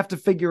 not have to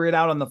figure it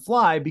out on the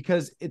fly,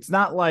 because it's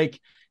not like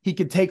he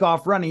could take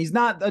off running. He's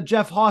not a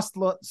Jeff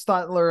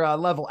Hostetler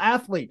level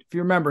athlete. If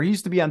you remember, he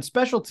used to be on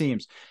special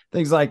teams,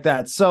 things like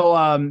that.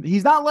 So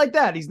he's not like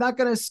that. He's not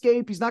going to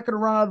escape. He's not going to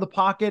run out of the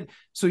pocket.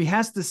 So he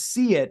has to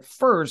see it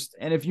first.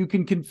 And if you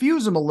can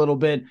confuse him a little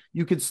bit,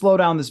 you could slow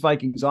down this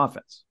Vikings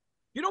offense.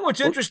 You know what's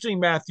interesting,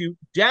 Matthew?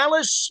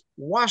 Dallas,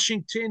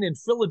 Washington, and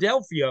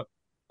Philadelphia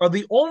are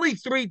the only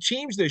three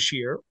teams this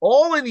year,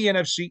 all in the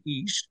NFC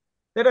East,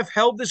 that have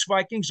held this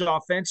Vikings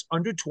offense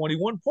under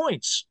 21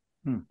 points.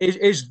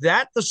 Is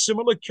that the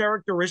similar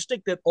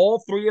characteristic that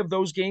all three of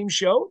those games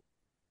showed?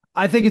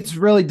 I think it's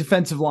really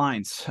defensive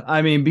lines.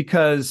 I mean,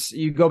 because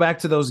you go back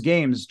to those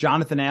games,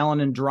 Jonathan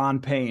Allen and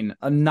Deron Payne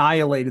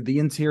annihilated the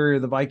interior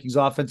of the Vikings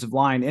offensive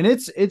line. And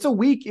it's a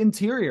weak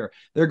interior.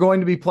 They're going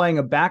to be playing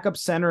a backup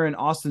center in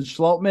Austin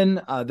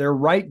Schlottman. Their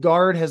right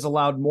guard has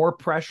allowed more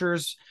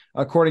pressures,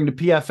 according to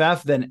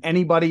PFF, than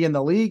anybody in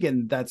the league.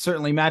 And that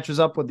certainly matches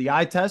up with the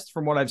eye test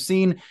from what I've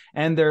seen.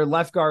 And their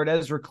left guard,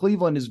 Ezra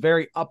Cleveland, is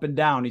very up and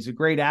down. He's a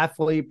great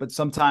athlete, but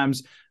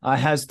sometimes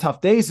has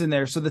tough days in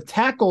there. So the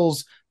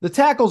tackles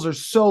are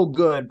so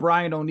good,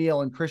 Brian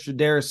O'Neill and Christian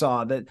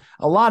Darrisaw, that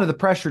a lot of the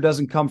pressure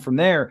doesn't come from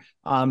there.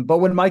 But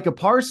when Micah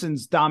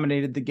Parsons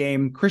dominated the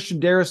game,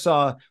 Christian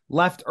Darrisaw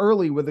left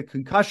early with a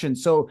concussion.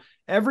 So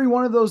every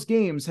one of those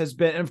games has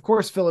been, and of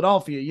course,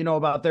 Philadelphia, you know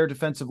about their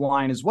defensive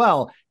line as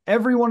well.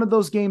 Every one of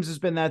those games has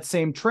been that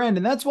same trend.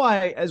 And that's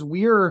why, as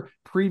we're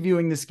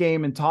previewing this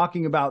game and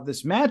talking about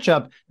this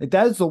matchup,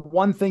 that is the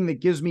one thing that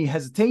gives me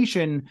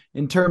hesitation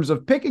in terms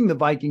of picking the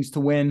Vikings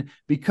to win,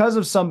 because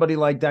of somebody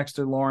like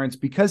Dexter Lawrence,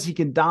 because he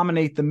can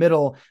dominate the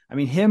middle. I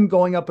mean, him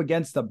going up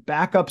against a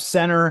backup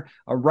center,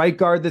 a right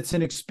guard that's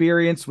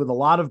inexperienced with a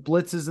lot of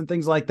blitzes and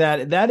things like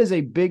that, that is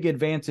a big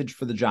advantage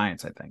for the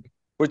Giants, I think.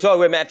 We're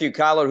talking with Matthew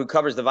Coller, who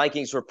covers the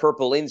Vikings for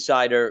Purple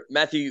Insider.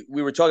 Matthew,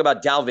 we were talking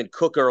about Dalvin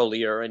Cook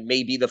earlier, and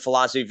maybe the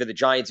philosophy for the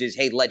Giants is,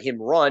 hey, let him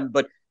run.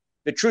 But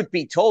the truth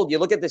be told, you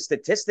look at the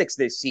statistics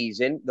this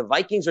season, the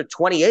Vikings are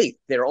 28th.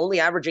 They're only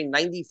averaging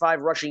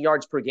 95 rushing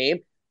yards per game.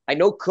 I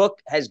know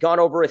Cook has gone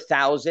over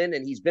 1,000,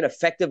 and he's been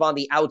effective on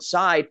the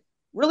outside.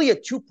 Really a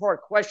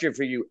two-part question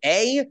for you.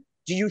 A,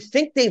 do you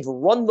think they've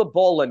run the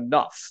ball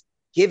enough,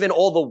 given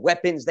all the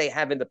weapons they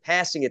have in the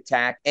passing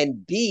attack?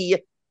 And B,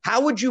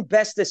 how would you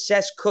best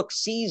assess Cook's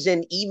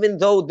season, even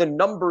though the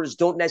numbers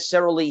don't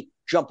necessarily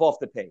jump off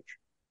the page?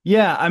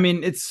 Yeah, I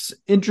mean, it's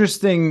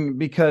interesting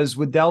because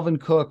with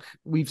Dalvin Cook,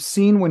 we've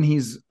seen when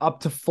he's up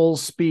to full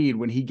speed,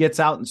 when he gets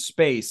out in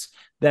space,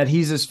 that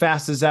he's as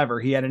fast as ever.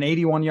 He had an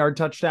 81-yard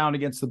touchdown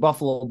against the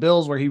Buffalo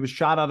Bills where he was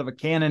shot out of a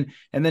cannon.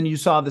 And then you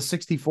saw the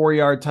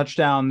 64-yard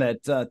touchdown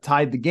that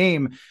tied the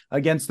game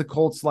against the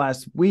Colts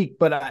last week.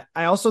 But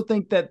I also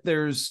think that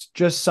there's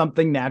just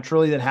something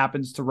naturally that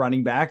happens to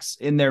running backs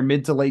in their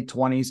mid to late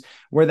 20s,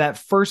 where that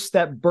first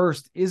step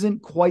burst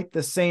isn't quite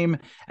the same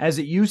as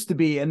it used to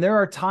be. And there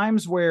are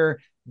times where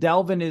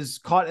Dalvin is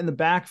caught in the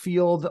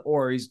backfield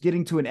or he's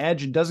getting to an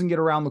edge and doesn't get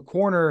around the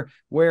corner,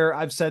 where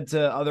I've said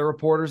to other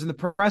reporters in the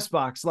press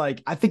box,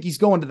 like, I think he's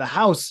going to the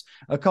house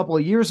a couple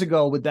of years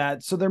ago with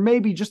that. So there may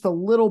be just a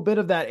little bit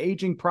of that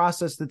aging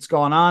process that's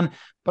gone on.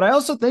 But I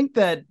also think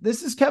that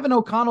this is Kevin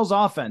O'Connell's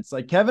offense.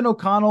 Like, Kevin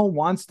O'Connell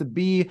wants to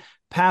be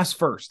pass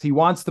first. He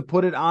wants to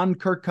put it on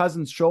Kirk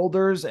Cousins'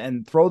 shoulders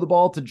and throw the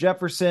ball to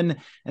Jefferson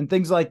and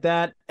things like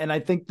that. And I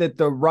think that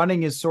the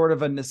running is sort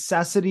of a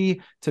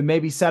necessity to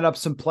maybe set up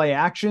some play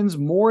actions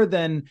more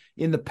than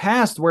in the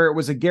past, where it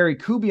was a Gary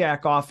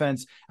Kubiak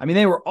offense. I mean,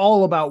 they were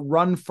all about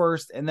run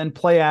first and then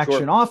play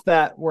action off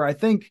that, where I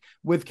think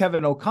with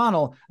Kevin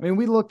O'Connell, I mean,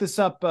 we looked this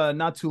up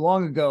not too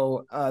long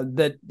ago,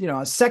 that, you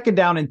know, a second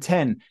down and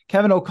 10,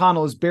 Kevin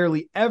O'Connell is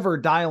barely ever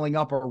dialing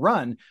up a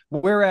run.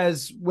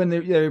 Whereas when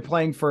they're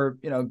playing for,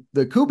 you know,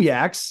 the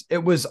Kubiaks,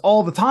 it was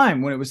all the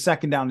time when it was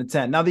second down and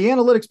 10. Now, the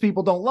analytics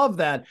people don't love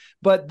that,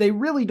 but they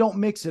really don't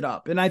mix it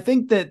up. And I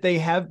think that they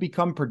have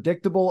become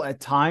predictable at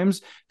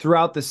times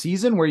throughout the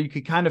season, where you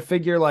could kind of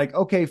figure like,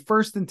 okay,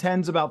 first and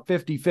 10's about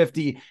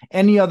 50-50.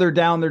 Any other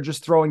down, they're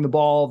just throwing the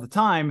ball all the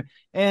time.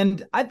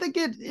 And I think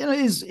it, you know,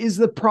 is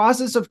the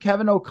process of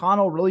Kevin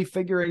O'Connell really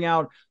figuring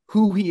out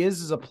who he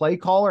is as a play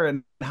caller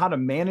and how to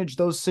manage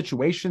those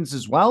situations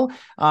as well.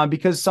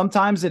 Because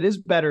sometimes it is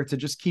better to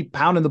just keep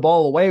pounding the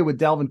ball away with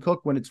Dalvin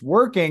Cook when it's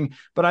working.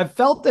 But I've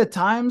felt at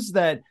times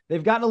that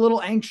they've gotten a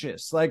little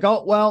anxious, like,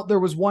 oh, well, there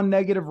was one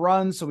negative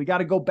run, so we got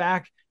to go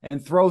back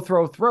and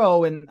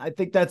throw. And I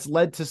think that's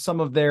led to some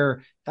of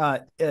their,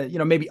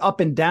 maybe up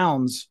and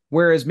downs,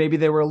 whereas maybe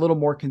they were a little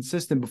more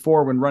consistent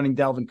before when running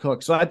Dalvin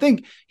Cook. So I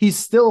think he's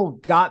still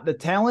got the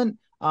talent,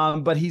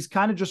 but he's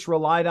kind of just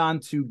relied on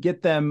to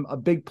get them a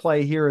big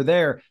play here or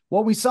there.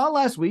 What we saw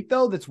last week,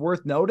 though, that's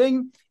worth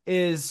noting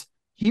is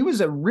he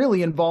was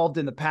really involved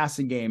in the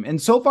passing game.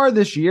 And so far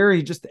this year,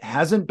 he just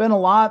hasn't been a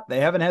lot. They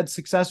haven't had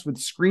success with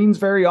screens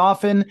very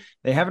often.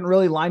 They haven't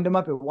really lined him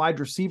up at wide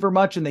receiver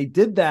much. And they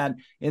did that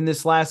in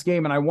this last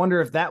game. And I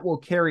wonder if that will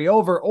carry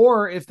over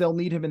or if they'll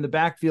need him in the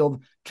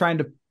backfield trying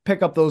to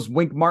pick up those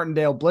Wink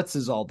Martindale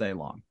blitzes all day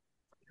long.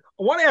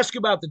 I want to ask you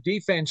about the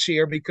defense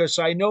here because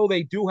I know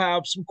they do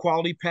have some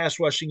quality pass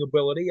rushing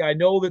ability. I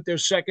know that their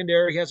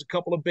secondary has a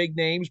couple of big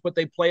names, but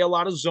they play a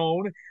lot of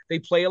zone. They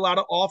play a lot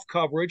of off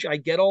coverage. I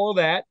get all of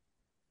that.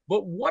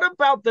 But what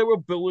about their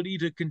ability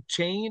to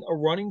contain a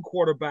running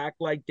quarterback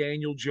like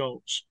Daniel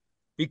Jones?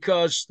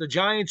 Because the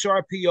Giants'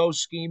 RPO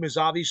scheme is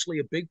obviously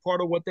a big part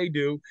of what they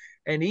do.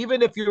 And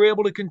even if you're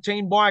able to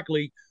contain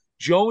Barkley,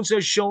 Jones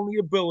has shown the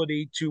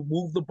ability to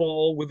move the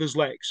ball with his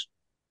legs.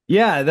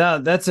 Yeah,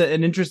 that's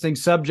an interesting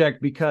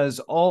subject because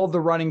all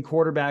the running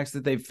quarterbacks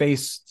that they've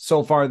faced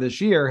so far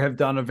this year have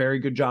done a very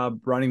good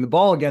job running the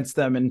ball against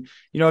them. And,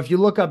 if you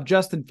look up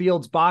Justin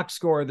Fields' box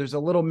score, there's a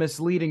little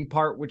misleading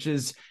part, which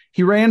is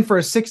he ran for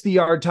a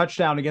 60-yard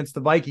touchdown against the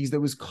Vikings that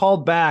was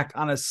called back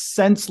on a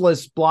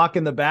senseless block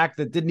in the back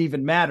that didn't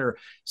even matter.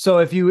 So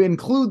if you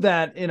include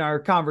that in our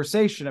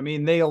conversation, I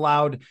mean, they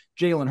allowed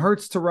Jalen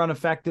Hurts to run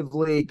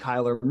effectively.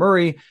 Kyler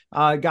Murray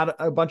got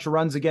a bunch of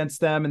runs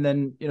against them. And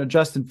then,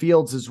 Justin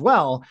Fields as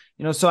well.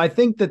 So I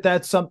think that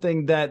that's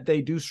something that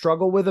they do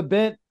struggle with a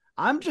bit.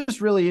 I'm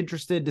just really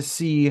interested to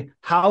see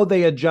how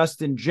they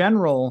adjust in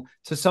general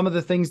to some of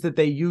the things that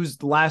they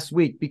used last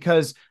week,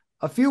 because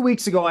a few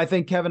weeks ago, I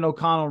think Kevin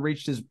O'Connell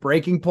reached his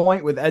breaking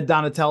point with Ed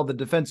Donatel, the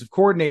defensive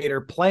coordinator,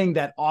 playing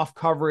that off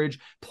coverage,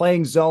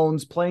 playing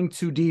zones, playing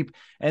too deep.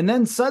 And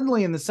then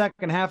suddenly in the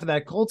second half of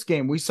that Colts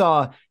game, we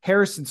saw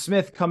Harrison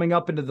Smith coming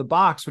up into the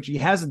box, which he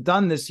hasn't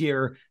done this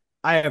year.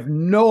 I have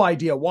no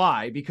idea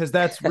why, because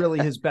that's really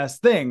his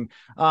best thing.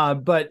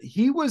 But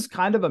he was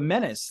kind of a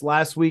menace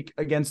last week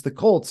against the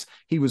Colts.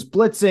 He was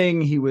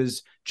blitzing. He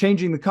was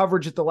changing the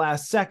coverage at the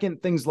last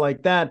second, things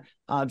like that.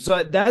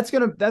 So that's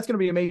gonna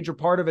be a major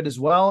part of it as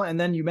well. And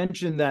then you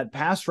mentioned that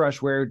pass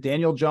rush where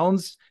Daniel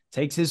Jones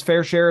takes his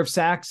fair share of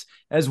sacks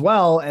as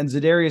well. And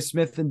Zadarius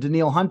Smith and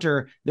Danielle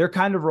Hunter, they're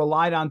kind of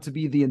relied on to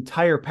be the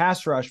entire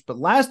pass rush. But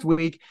last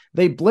week,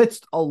 they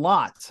blitzed a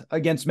lot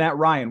against Matt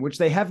Ryan, which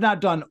they have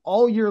not done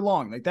all year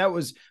long.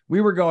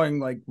 We were going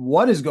like,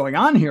 what is going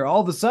on here?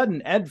 All of a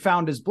sudden, Ed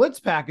found his blitz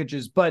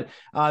packages, but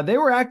they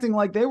were acting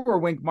like they were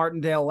Wink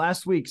Martindale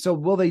last week. So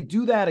will they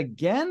do that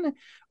again?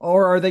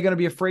 Or are they going to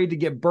be afraid to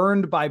get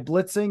burned by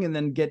blitzing and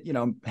then get,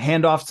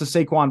 handoffs to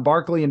Saquon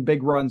Barkley and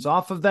big runs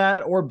off of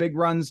that, or big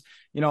runs,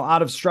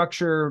 out of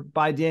structure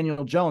by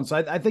Daniel Jones? So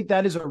I think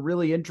that is a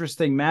really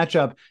interesting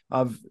matchup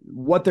of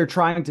what they're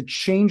trying to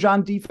change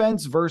on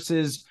defense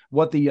versus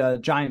what the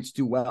Giants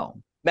do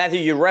well. Matthew,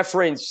 you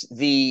referenced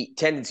the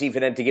tendency for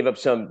them to give up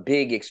some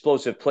big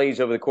explosive plays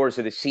over the course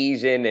of the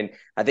season. And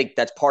I think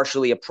that's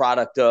partially a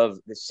product of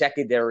the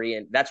secondary.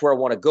 And that's where I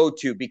want to go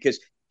to, because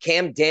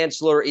Cam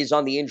Dantzler is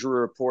on the injury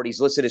report. He's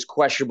listed as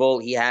questionable.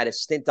 He had a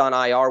stint on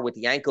IR with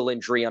the ankle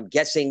injury. I'm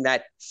guessing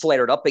that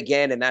flared up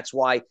again, and that's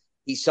why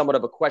he's somewhat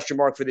of a question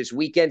mark for this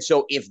weekend.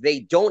 So if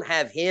they don't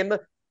have him,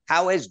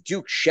 how has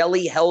Duke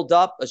Shelley held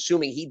up,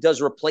 assuming he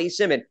does replace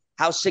him, and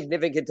how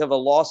significant of a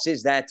loss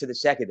is that to the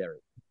secondary?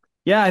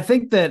 Yeah, I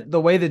think that the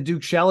way that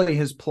Duke Shelley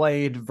has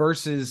played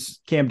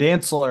versus Cam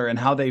Dantzler and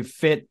how they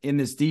fit in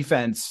this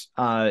defense,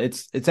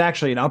 it's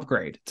actually an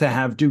upgrade to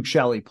have Duke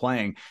Shelley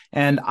playing.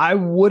 And I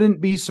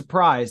wouldn't be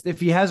surprised if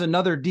he has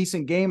another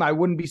decent game. I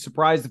wouldn't be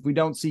surprised if we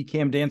don't see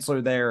Cam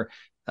Dantzler there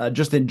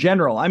just in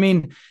general. I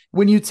mean,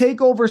 when you take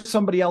over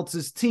somebody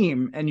else's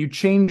team and you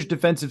change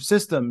defensive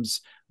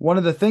systems, one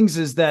of the things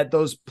is that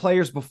those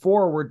players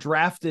before were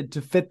drafted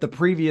to fit the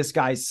previous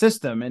guy's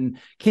system. And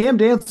Cam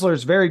Dantzler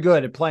is very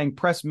good at playing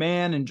press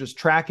man and just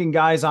tracking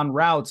guys on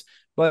routes,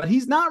 but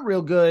he's not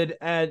real good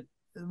at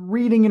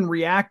reading and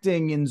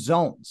reacting in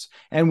zones.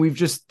 And we've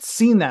just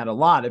seen that a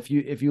lot. If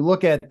you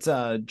look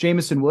at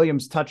Jamison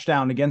Williams'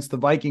 touchdown against the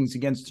Vikings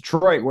against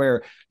Detroit,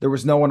 where there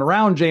was no one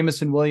around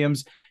Jamison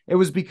Williams, it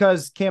was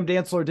because Cam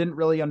Dantzler didn't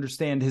really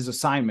understand his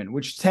assignment,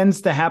 which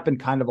tends to happen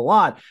kind of a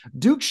lot.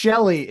 Duke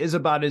Shelley is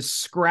about as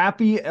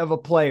scrappy of a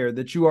player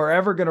that you are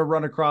ever going to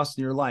run across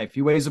in your life.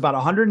 He weighs about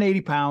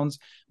 180 pounds.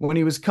 When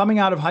he was coming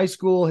out of high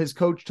school, his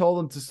coach told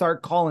him to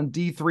start calling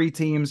D3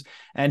 teams.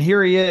 And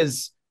here he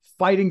is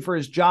fighting for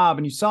his job.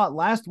 And you saw it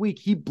last week.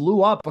 He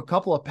blew up a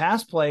couple of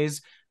pass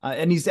plays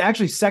And he's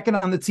actually second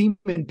on the team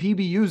in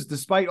PBUs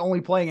despite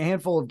only playing a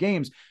handful of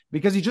games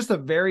because he's just a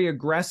very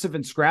aggressive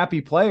and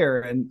scrappy player.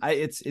 And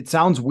it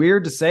sounds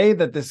weird to say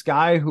that this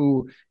guy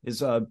who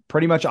is a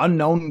pretty much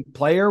unknown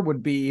player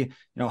would be,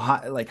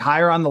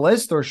 higher on the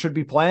list or should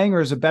be playing or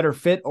is a better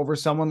fit over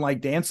someone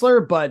like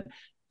Dantzler. But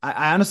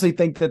I honestly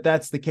think that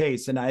that's the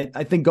case. And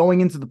I think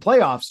going into the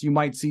playoffs, you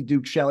might see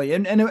Duke Shelley.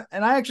 And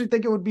I actually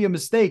think it would be a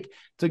mistake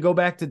to go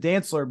back to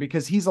Dantzler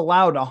because he's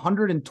allowed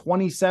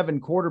 127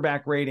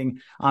 quarterback rating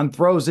on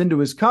throws into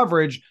his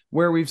coverage,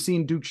 where we've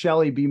seen Duke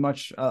Shelley be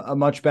a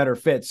much better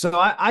fit. So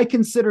I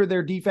consider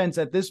their defense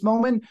at this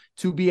moment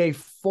to be a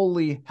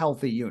fully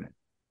healthy unit.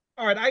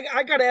 All right,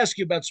 I got to ask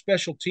you about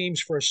special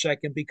teams for a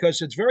second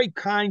because it's very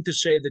kind to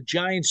say the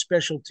Giants'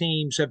 special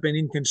teams have been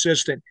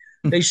inconsistent.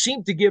 They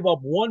seem to give up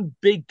one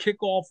big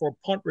kickoff or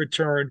punt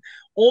return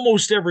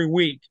almost every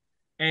week.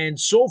 And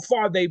so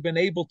far, they've been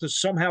able to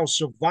somehow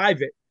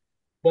survive it.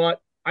 But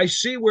I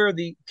see where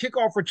the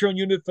kickoff return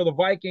unit for the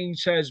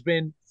Vikings has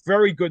been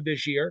very good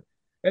this year.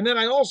 And then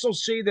I also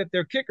see that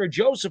their kicker,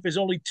 Joseph, is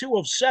only 2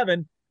 of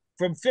 7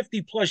 from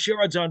 50-plus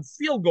yards on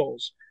field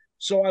goals.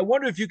 So I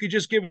wonder if you could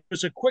just give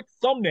us a quick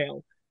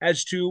thumbnail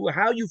as to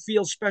how you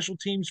feel special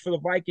teams for the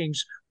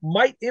Vikings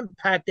might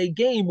impact a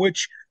game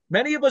which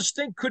many of us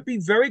think could be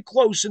very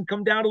close and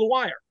come down to the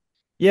wire.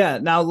 Yeah.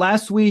 Now,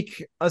 last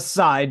week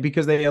aside,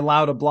 because they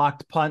allowed a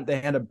blocked punt, they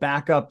had a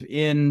backup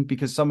in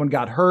because someone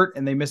got hurt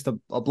and they missed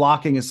a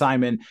blocking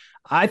assignment.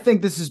 I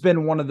think this has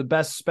been one of the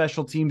best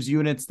special teams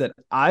units that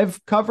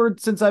I've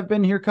covered since I've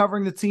been here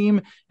covering the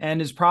team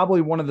and is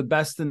probably one of the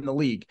best in the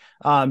league.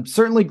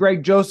 Certainly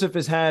Greg Joseph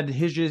has had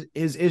his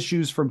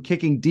issues from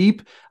kicking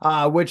deep,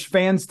 which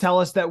fans tell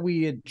us that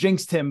we had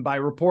jinxed him by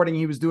reporting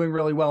he was doing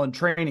really well in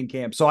training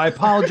camp. So I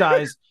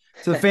apologize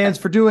to the fans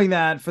for doing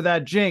that, for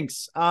that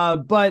jinx.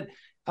 But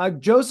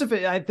Joseph,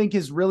 I think,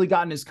 has really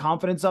gotten his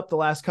confidence up the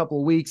last couple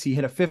of weeks. He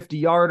hit a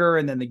 50-yarder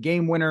and then the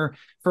game winner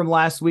from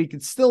last week.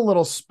 It's still a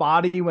little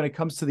spotty when it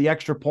comes to the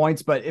extra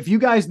points, but if you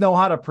guys know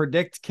how to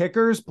predict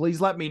kickers, please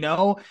let me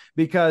know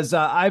because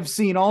I've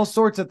seen all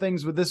sorts of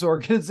things with this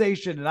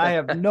organization and I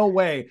have no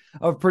way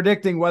of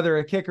predicting whether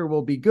a kicker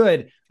will be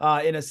good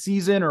in a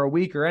season or a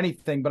week or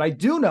anything. But I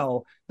do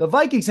know the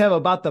Vikings have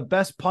about the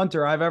best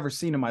punter I've ever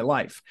seen in my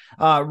life.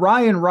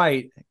 Ryan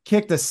Wright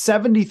kicked a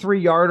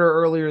 73-yarder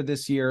earlier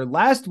this year.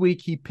 Last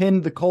week, he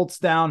pinned the Colts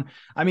down.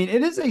 I mean,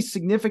 it is a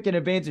significant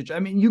advantage. I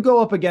mean, you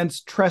go up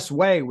against Tress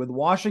Way with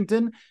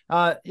Washington,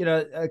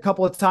 a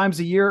couple of times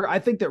a year. I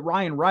think that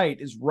Ryan Wright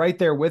is right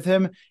there with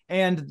him.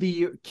 And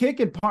the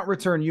kick and punt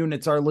return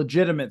units are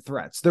legitimate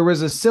threats. There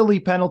was a silly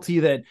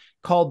penalty that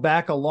called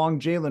back a long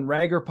Jalen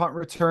Reagor punt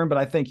return, but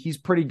I think he's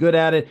pretty good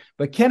at it.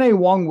 But Kene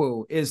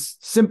Nwangwu is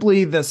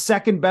simply the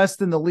second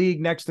best in the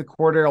league next to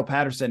Cordero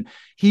Patterson.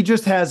 He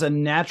just has a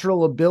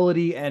natural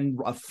ability and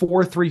a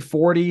 4.3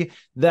 40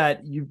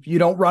 that you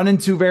don't run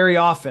into very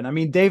often. I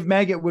mean, Dave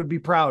Maggott would be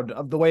proud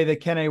of the way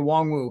that Kene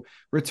Nwangwu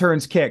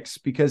returns kicks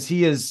because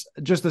he is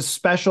just a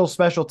special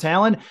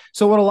talent.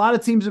 So what a lot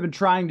of teams have been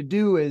trying to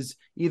do is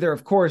either,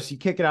 of course, you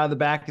kick it out of the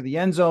back of the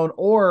end zone,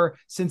 or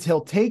since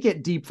he'll take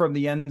it deep from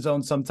the end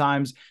zone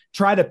sometimes,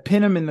 try to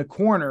pin him in the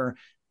corner.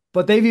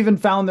 But they've even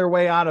found their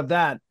way out of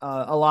that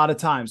a lot of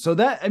times. So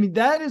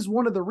that is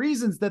one of the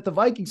reasons that the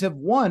Vikings have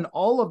won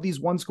all of these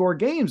one-score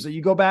games. So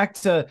you go back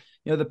to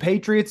the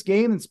Patriots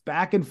game, it's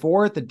back and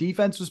forth. The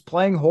defense was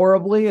playing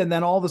horribly, and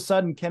then all of a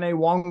sudden, Kene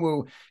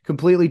Nwangwu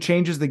completely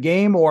changes the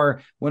game.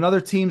 Or when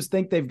other teams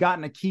think they've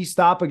gotten a key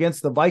stop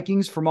against the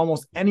Vikings from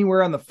almost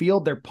anywhere on the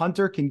field, their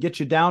punter can get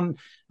you down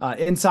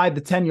inside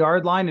the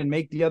 10-yard line and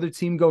make the other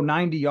team go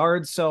 90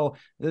 yards. So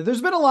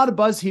there's been a lot of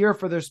buzz here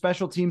for their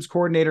special teams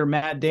coordinator,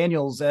 Matt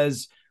Daniels,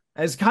 as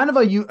kind of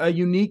a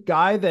unique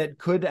guy that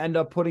could end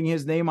up putting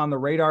his name on the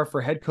radar for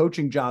head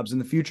coaching jobs in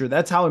the future.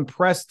 That's how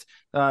impressed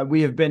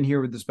we have been here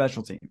with the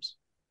special teams.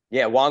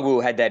 Yeah,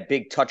 Nwangwu had that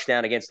big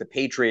touchdown against the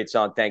Patriots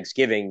on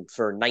Thanksgiving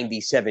for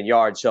 97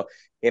 yards. So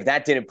if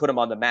that didn't put him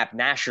on the map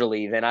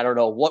nationally, then I don't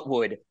know what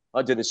would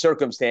under the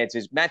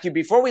circumstances. Matthew,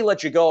 before we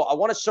let you go, I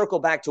want to circle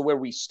back to where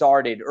we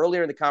started.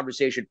 Earlier in the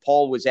conversation,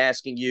 Paul was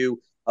asking you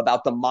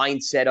about the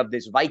mindset of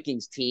this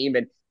Vikings team.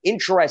 And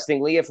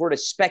interestingly, if we're to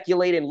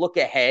speculate and look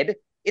ahead,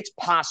 it's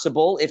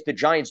possible if the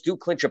Giants do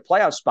clinch a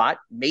playoff spot,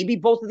 maybe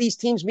both of these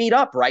teams meet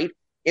up, right,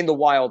 in the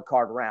wild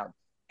card round.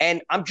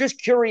 And I'm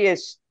just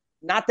curious,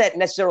 not that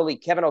necessarily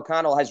Kevin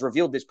O'Connell has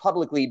revealed this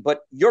publicly, but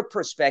your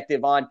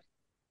perspective on,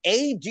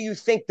 A, do you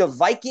think the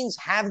Vikings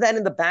have that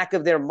in the back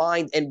of their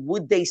mind? And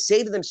would they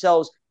say to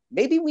themselves,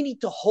 maybe we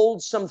need to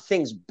hold some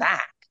things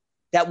back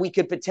that we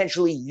could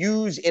potentially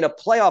use in a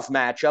playoff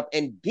matchup?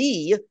 And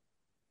B,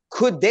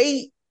 could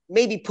they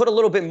maybe put a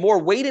little bit more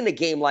weight in a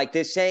game like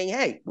this, saying,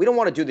 hey, we don't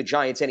want to do the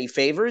Giants any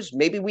favors.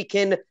 Maybe we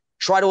can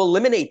try to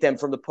eliminate them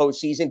from the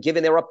postseason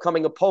given their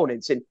upcoming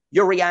opponents, and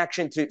your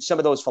reaction to some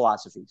of those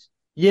philosophies?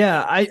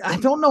 Yeah, I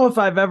don't know if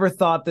I've ever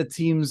thought that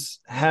teams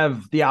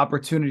have the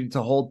opportunity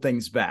to hold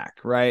things back,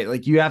 right?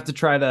 Like you have to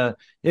try to,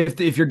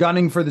 if you're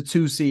gunning for the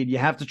 2 seed, you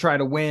have to try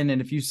to win.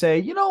 And if you say,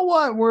 you know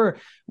what,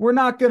 we're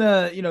not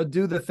gonna,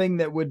 do the thing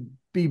that would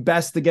be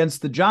best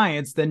against the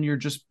Giants, then you're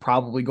just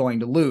probably going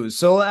to lose.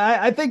 So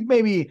I think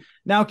maybe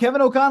now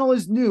Kevin O'Connell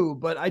is new,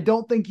 but I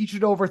don't think he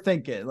should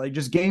overthink it. Like,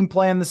 just game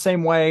plan the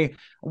same way.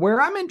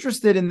 Where I'm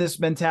interested in this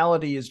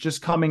mentality is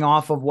just coming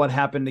off of what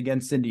happened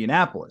against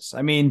Indianapolis.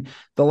 I mean,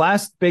 the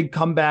last big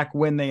comeback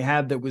win they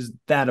had that was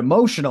that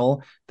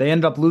emotional, they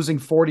ended up losing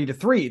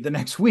 40-3 the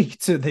next week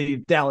to the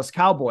Dallas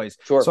Cowboys.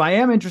 Sure. So I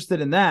am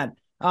interested in that.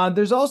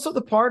 There's also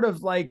the part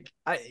of like,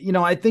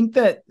 I think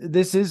that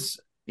this is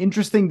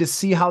interesting to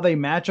see how they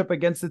match up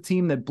against a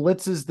team that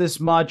blitzes this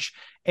much,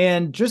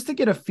 and just to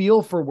get a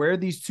feel for where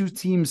these two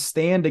teams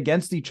stand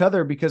against each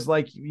other, because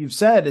like you've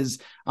said, is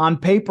on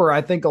paper,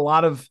 I think a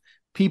lot of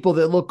people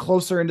that look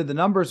closer into the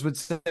numbers would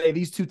say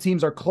these two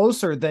teams are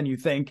closer than you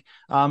think.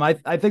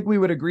 I think we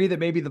would agree that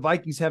maybe the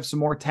Vikings have some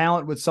more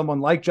talent with someone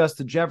like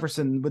Justin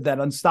Jefferson with that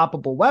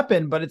unstoppable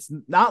weapon, but it's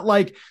not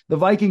like the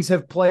Vikings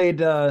have played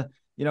to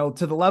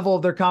the level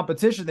of their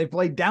competition. They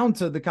played down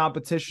to the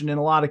competition in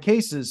a lot of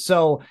cases.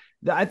 So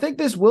I think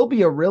this will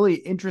be a really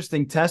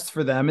interesting test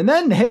for them. And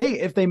then,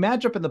 hey, if they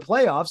match up in the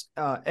playoffs,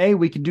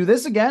 we can do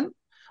this again,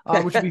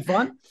 which would be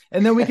fun.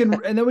 And then we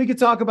could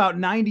talk about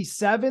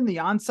 97, the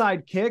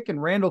onside kick,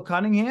 and Randall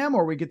Cunningham,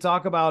 or we could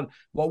talk about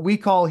what we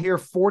call here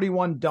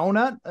 41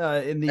 donut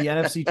in the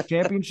NFC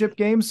Championship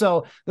game.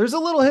 So there's a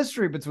little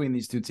history between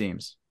these two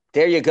teams.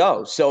 There you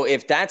go. So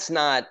if that's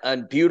not a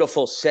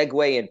beautiful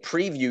segue and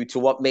preview to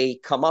what may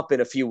come up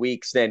in a few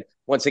weeks, then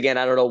once again,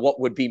 I don't know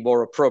what would be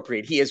more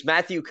appropriate. He is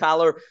Matthew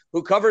Coller,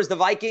 who covers the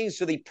Vikings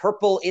for the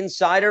Purple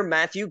Insider.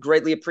 Matthew,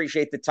 greatly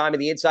appreciate the time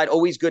and the inside.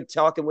 Always good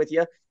talking with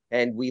you.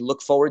 And we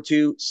look forward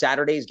to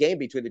Saturday's game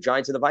between the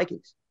Giants and the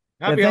Vikings.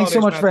 Thanks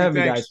so much for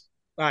having me, guys.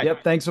 Bye.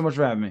 Yep, thanks so much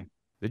for having me.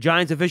 The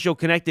Giants' official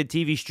connected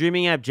TV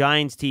streaming app,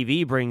 Giants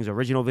TV, brings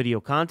original video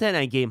content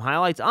and game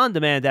highlights on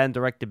demand and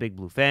direct to Big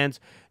Blue fans.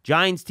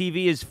 Giants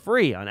TV is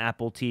free on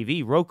Apple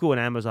TV, Roku, and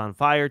Amazon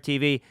Fire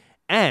TV,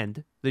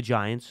 and the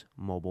Giants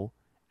mobile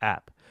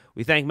app.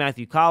 We thank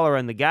Matthew Coller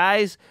and the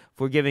guys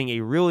for giving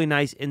a really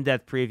nice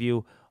in-depth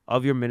preview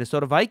of your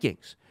Minnesota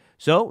Vikings.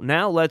 So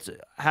now let's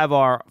have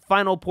our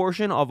final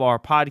portion of our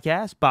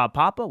podcast, Bob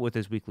Papa, with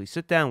his weekly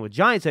sit-down with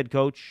Giants head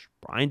coach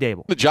Brian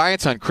Daboll. The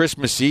Giants on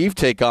Christmas Eve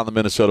take on the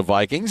Minnesota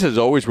Vikings. As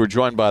always, we're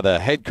joined by the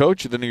head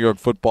coach of the New York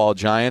Football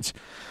Giants,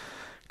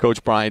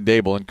 Coach Brian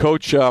Daboll. And,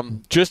 Coach,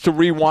 just to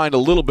rewind a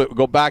little bit,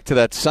 go back to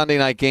that Sunday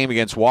night game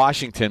against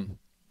Washington.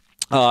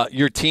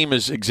 Your team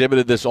has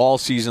exhibited this all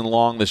season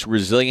long, this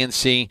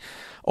resiliency,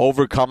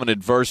 overcoming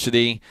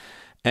adversity.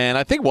 And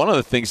I think one of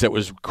the things that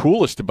was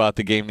coolest about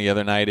the game the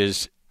other night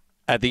is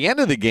at the end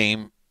of the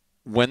game,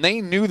 when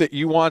they knew that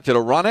you wanted to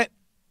run it,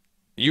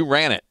 you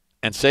ran it.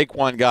 And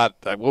Saquon got,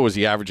 what was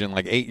he averaging,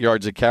 like 8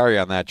 yards a carry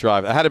on that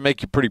drive. I had to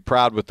make you pretty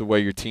proud with the way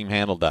your team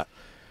handled that.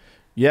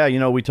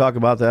 Yeah, we talk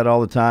about that all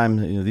the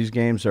time. These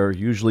games are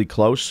usually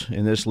close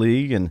in this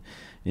league, and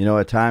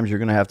at times you're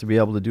going to have to be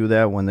able to do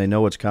that when they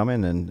know it's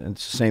coming. And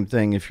it's the same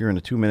thing if you're in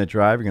a 2-minute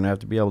drive. You're going to have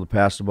to be able to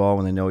pass the ball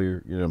when they know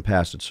you're going to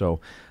pass it. So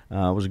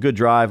it was a good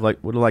drive. Would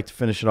have liked to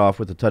finish it off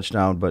with a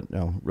touchdown, but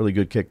really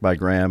good kick by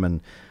Graham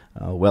and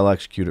well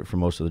executed for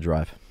most of the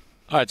drive.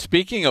 All right,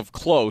 speaking of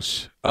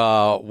close,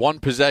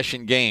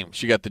 one-possession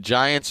games. You got the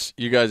Giants.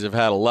 You guys have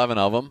had 11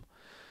 of them.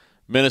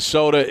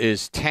 Minnesota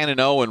is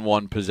 10-0 in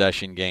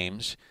one-possession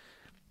games.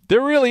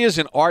 There really is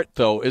an art,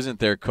 though, isn't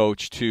there,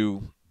 Coach,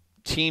 to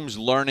teams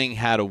learning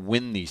how to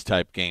win these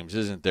type games,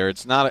 isn't there?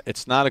 It's not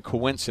a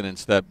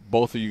coincidence that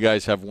both of you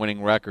guys have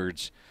winning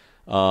records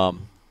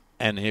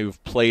and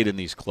who've played in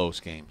these close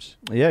games.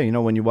 Yeah,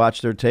 when you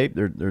watch their tape,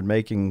 they're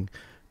making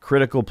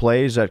critical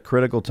plays at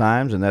critical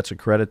times, and that's a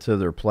credit to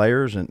their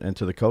players and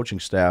to the coaching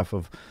staff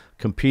of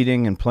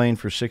competing and playing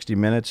for 60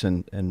 minutes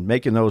and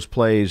making those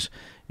plays,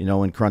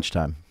 in crunch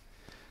time.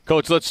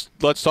 Coach, let's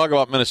talk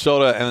about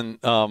Minnesota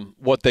and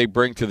what they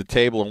bring to the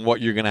table and what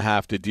you're going to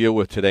have to deal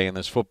with today in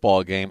this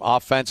football game.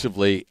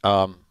 Offensively,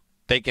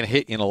 they can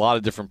hit you in a lot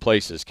of different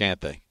places,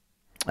 can't they?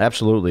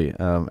 Absolutely,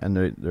 and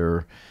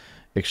they're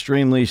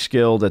extremely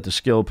skilled at the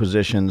skill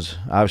positions.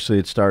 Obviously,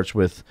 it starts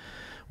with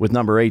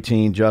number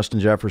 18, Justin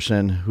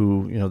Jefferson,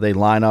 who, they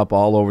line up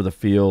all over the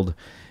field.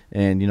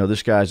 And,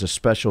 this guy's a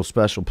special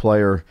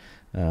player.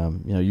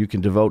 You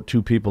can devote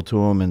two people to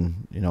him,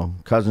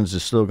 and, Cousins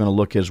is still going to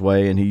look his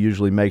way, and he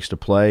usually makes the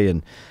play.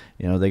 And,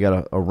 they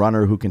got a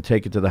runner who can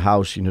take it to the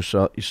house. You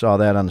saw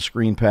that on the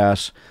screen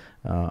pass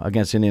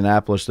against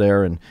Indianapolis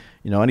there. And,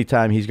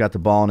 anytime he's got the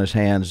ball in his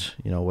hands,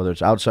 whether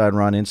it's outside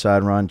run,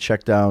 inside run,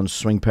 check downs,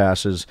 swing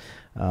passes,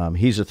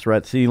 he's a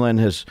threat. Thielen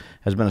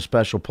has been a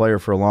special player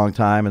for a long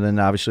time, and then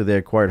obviously they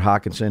acquired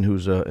Hawkinson,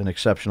 who's an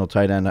exceptional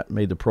tight end that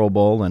made the Pro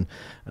Bowl, and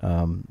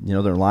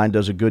their line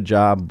does a good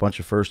job. A bunch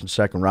of first and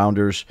second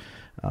rounders.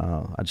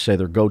 I'd say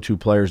their go-to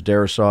players,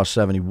 Darisaw,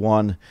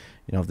 71.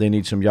 If they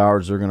need some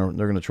yards, they're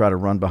gonna try to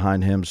run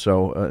behind him.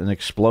 So an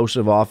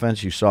explosive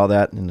offense. You saw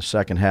that in the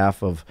second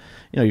half of,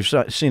 you've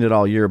seen it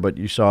all year, but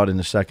you saw it in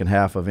the second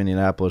half of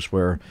Indianapolis,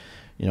 where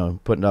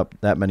putting up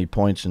that many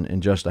points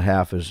in just a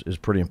half is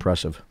pretty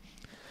impressive.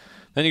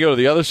 Then you go to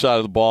the other side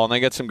of the ball, and they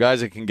get some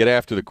guys that can get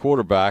after the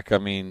quarterback. I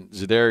mean,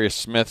 Zadarius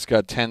Smith's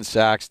got 10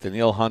 sacks.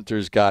 Daniil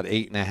Hunter's got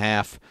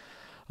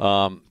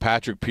 8.5.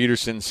 Patrick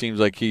Peterson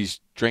seems like he's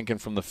drinking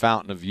from the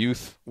fountain of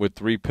youth with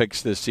 3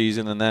 picks this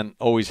season. And then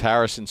always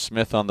Harrison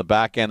Smith on the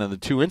back end, and the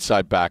 2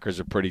 inside backers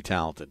are pretty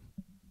talented.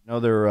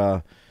 They're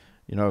a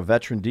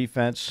veteran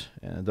defense,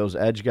 and those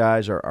edge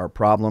guys are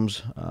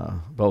problems.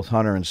 Both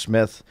Hunter and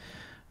Smith,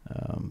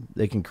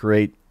 they can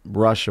create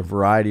rush a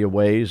variety of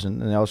ways,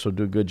 and they also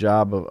do a good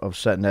job of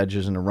setting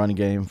edges in the run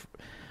game.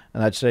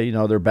 And I'd say,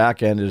 their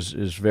back end is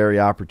very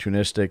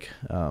opportunistic,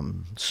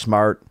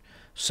 smart,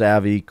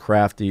 savvy,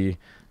 crafty,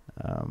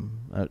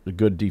 a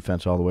good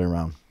defense all the way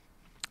around.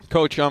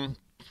 Coach, from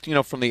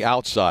the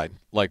outside,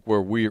 like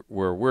where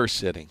we're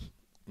sitting,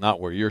 not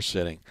where you're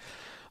sitting,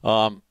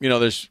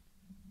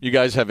 you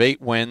guys have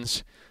 8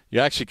 wins. You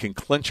actually can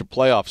clinch a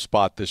playoff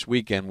spot this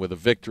weekend with a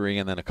victory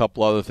and then a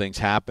couple other things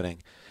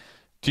happening.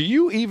 Do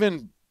you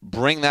even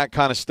bring that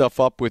kind of stuff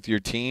up with your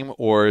team,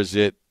 or is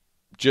it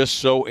just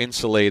so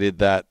insulated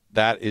that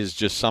is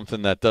just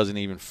something that doesn't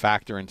even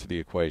factor into the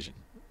equation?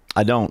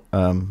 I don't.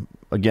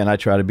 Again, I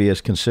try to be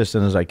as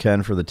consistent as I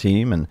can for the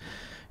team, and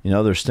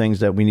there's things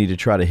that we need to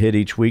try to hit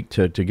each week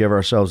to give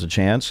ourselves a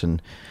chance,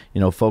 and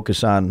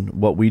focus on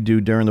what we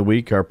do during the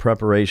week, our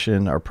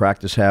preparation, our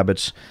practice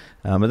habits,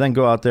 and then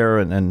go out there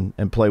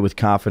and play with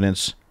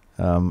confidence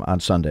on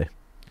Sunday.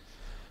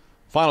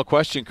 Final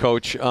question,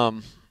 Coach.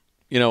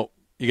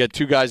 You got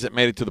 2 guys that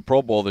made it to the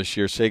Pro Bowl this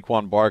year,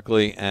 Saquon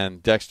Barkley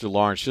and Dexter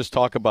Lawrence. Just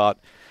talk about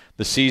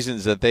the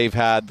seasons that they've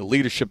had, the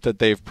leadership that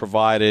they've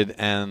provided,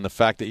 and the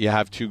fact that you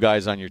have 2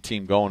 guys on your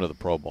team going to the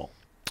Pro Bowl.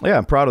 Yeah,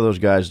 I'm proud of those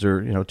guys.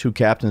 They're 2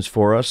 captains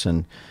for us,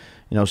 and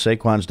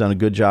Saquon's done a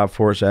good job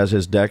for us, as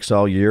has Dex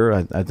all year.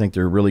 I think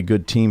they're really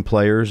good team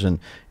players, and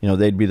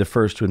they'd be the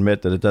first to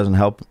admit that it doesn't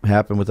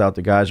happen without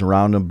the guys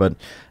around them. But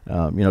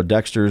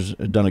Dexter's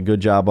done a good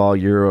job all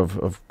year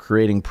of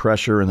creating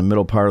pressure in the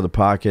middle part of the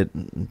pocket,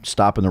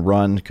 stopping the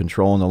run,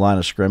 controlling the line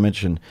of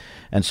scrimmage, and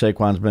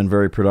Saquon's been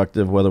very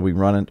productive, whether we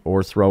run it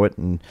or throw it.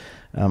 And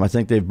I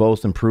think they've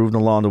both improved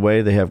along the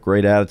way. They have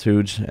great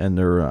attitudes, and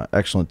they're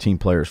excellent team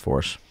players for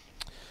us.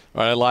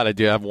 All right, I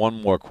do have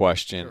one more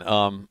question.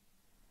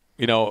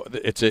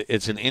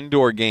 It's an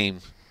indoor game.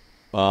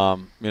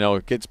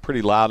 It gets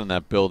pretty loud in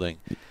that building.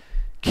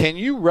 Can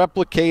you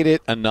replicate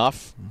it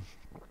enough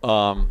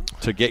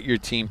to get your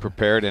team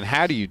prepared, and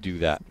how do you do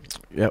that?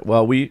 Yeah,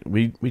 well, we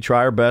try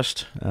our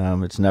best.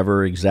 It's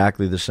never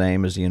exactly the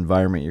same as the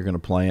environment you're going to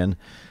play in.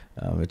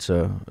 It's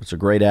a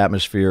great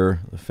atmosphere.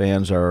 The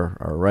fans are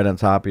right on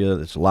top of you.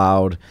 It's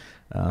loud.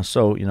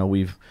 So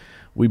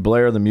we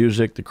blare the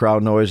music, the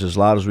crowd noise as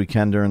loud as we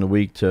can during the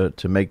week to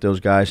make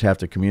those guys have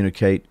to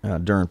communicate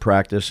during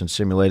practice and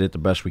simulate it the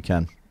best we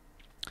can.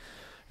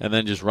 And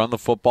then just run the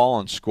football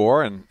and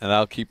score, and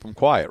that'll keep them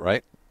quiet,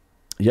 right?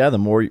 Yeah, the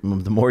more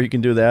you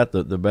can do that,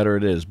 the better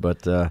it is.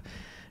 But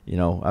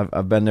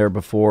I've been there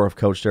before, I've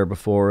coached there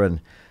before, and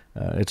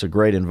it's a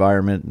great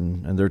environment.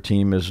 And their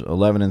team is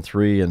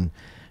 11-3, and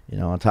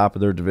on top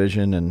of their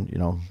division,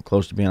 and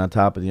close to being on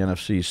top of the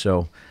NFC.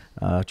 So.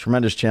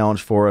 Tremendous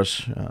challenge for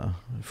us.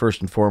 First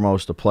and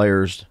foremost, the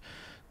players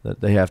that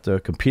they have to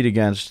compete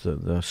against,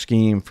 the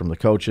scheme from the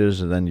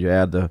coaches, and then you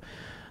add the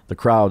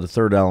crowd, the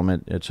third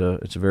element. It's a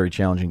very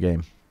challenging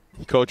game.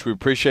 Coach, we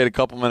appreciate a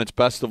couple minutes.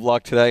 Best of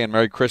luck today, and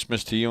Merry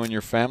Christmas to you and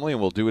your family,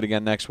 and we'll do it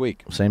again next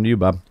week. Same to you,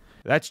 Bob.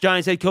 That's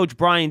Giants head coach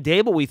Brian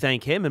Daboll. We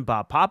thank him and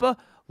Bob Papa,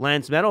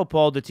 Lance Medow,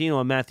 Paul Dottino,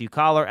 and Matthew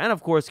Coller, and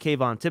of course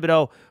Kayvon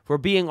Thibodeaux for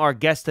being our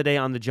guest today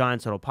on the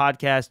Giants Huddle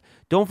podcast.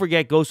 Don't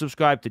forget, go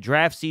subscribe to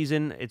draft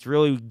season. It's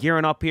really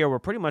gearing up here. We're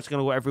pretty much going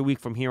to go every week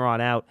from here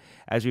on out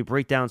as we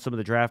break down some of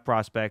the draft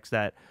prospects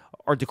that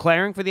are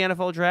declaring for the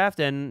NFL draft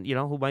and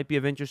who might be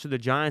of interest to the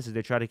Giants as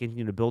they try to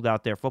continue to build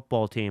out their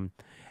football team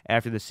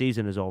after the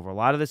season is over. A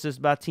lot of this is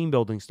about team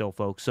building still,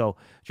 folks. So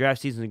draft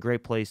season is a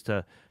great place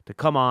to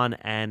come on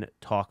and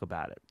talk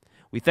about it.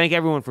 We thank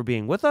everyone for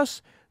being with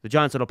us. The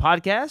Giants Huddle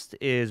podcast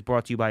is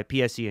brought to you by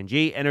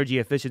PSEG, energy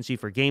efficiency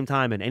for game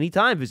time and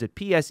anytime. Visit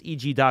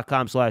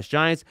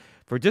pseg.com/Giants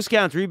for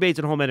discounts, rebates,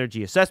 and home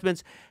energy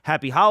assessments.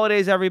 Happy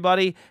holidays,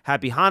 everybody.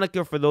 Happy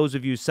Hanukkah for those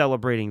of you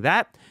celebrating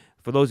that.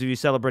 For those of you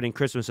celebrating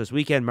Christmas this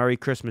weekend, Merry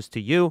Christmas to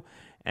you.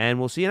 And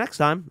we'll see you next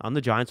time on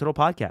the Giants Huddle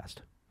podcast.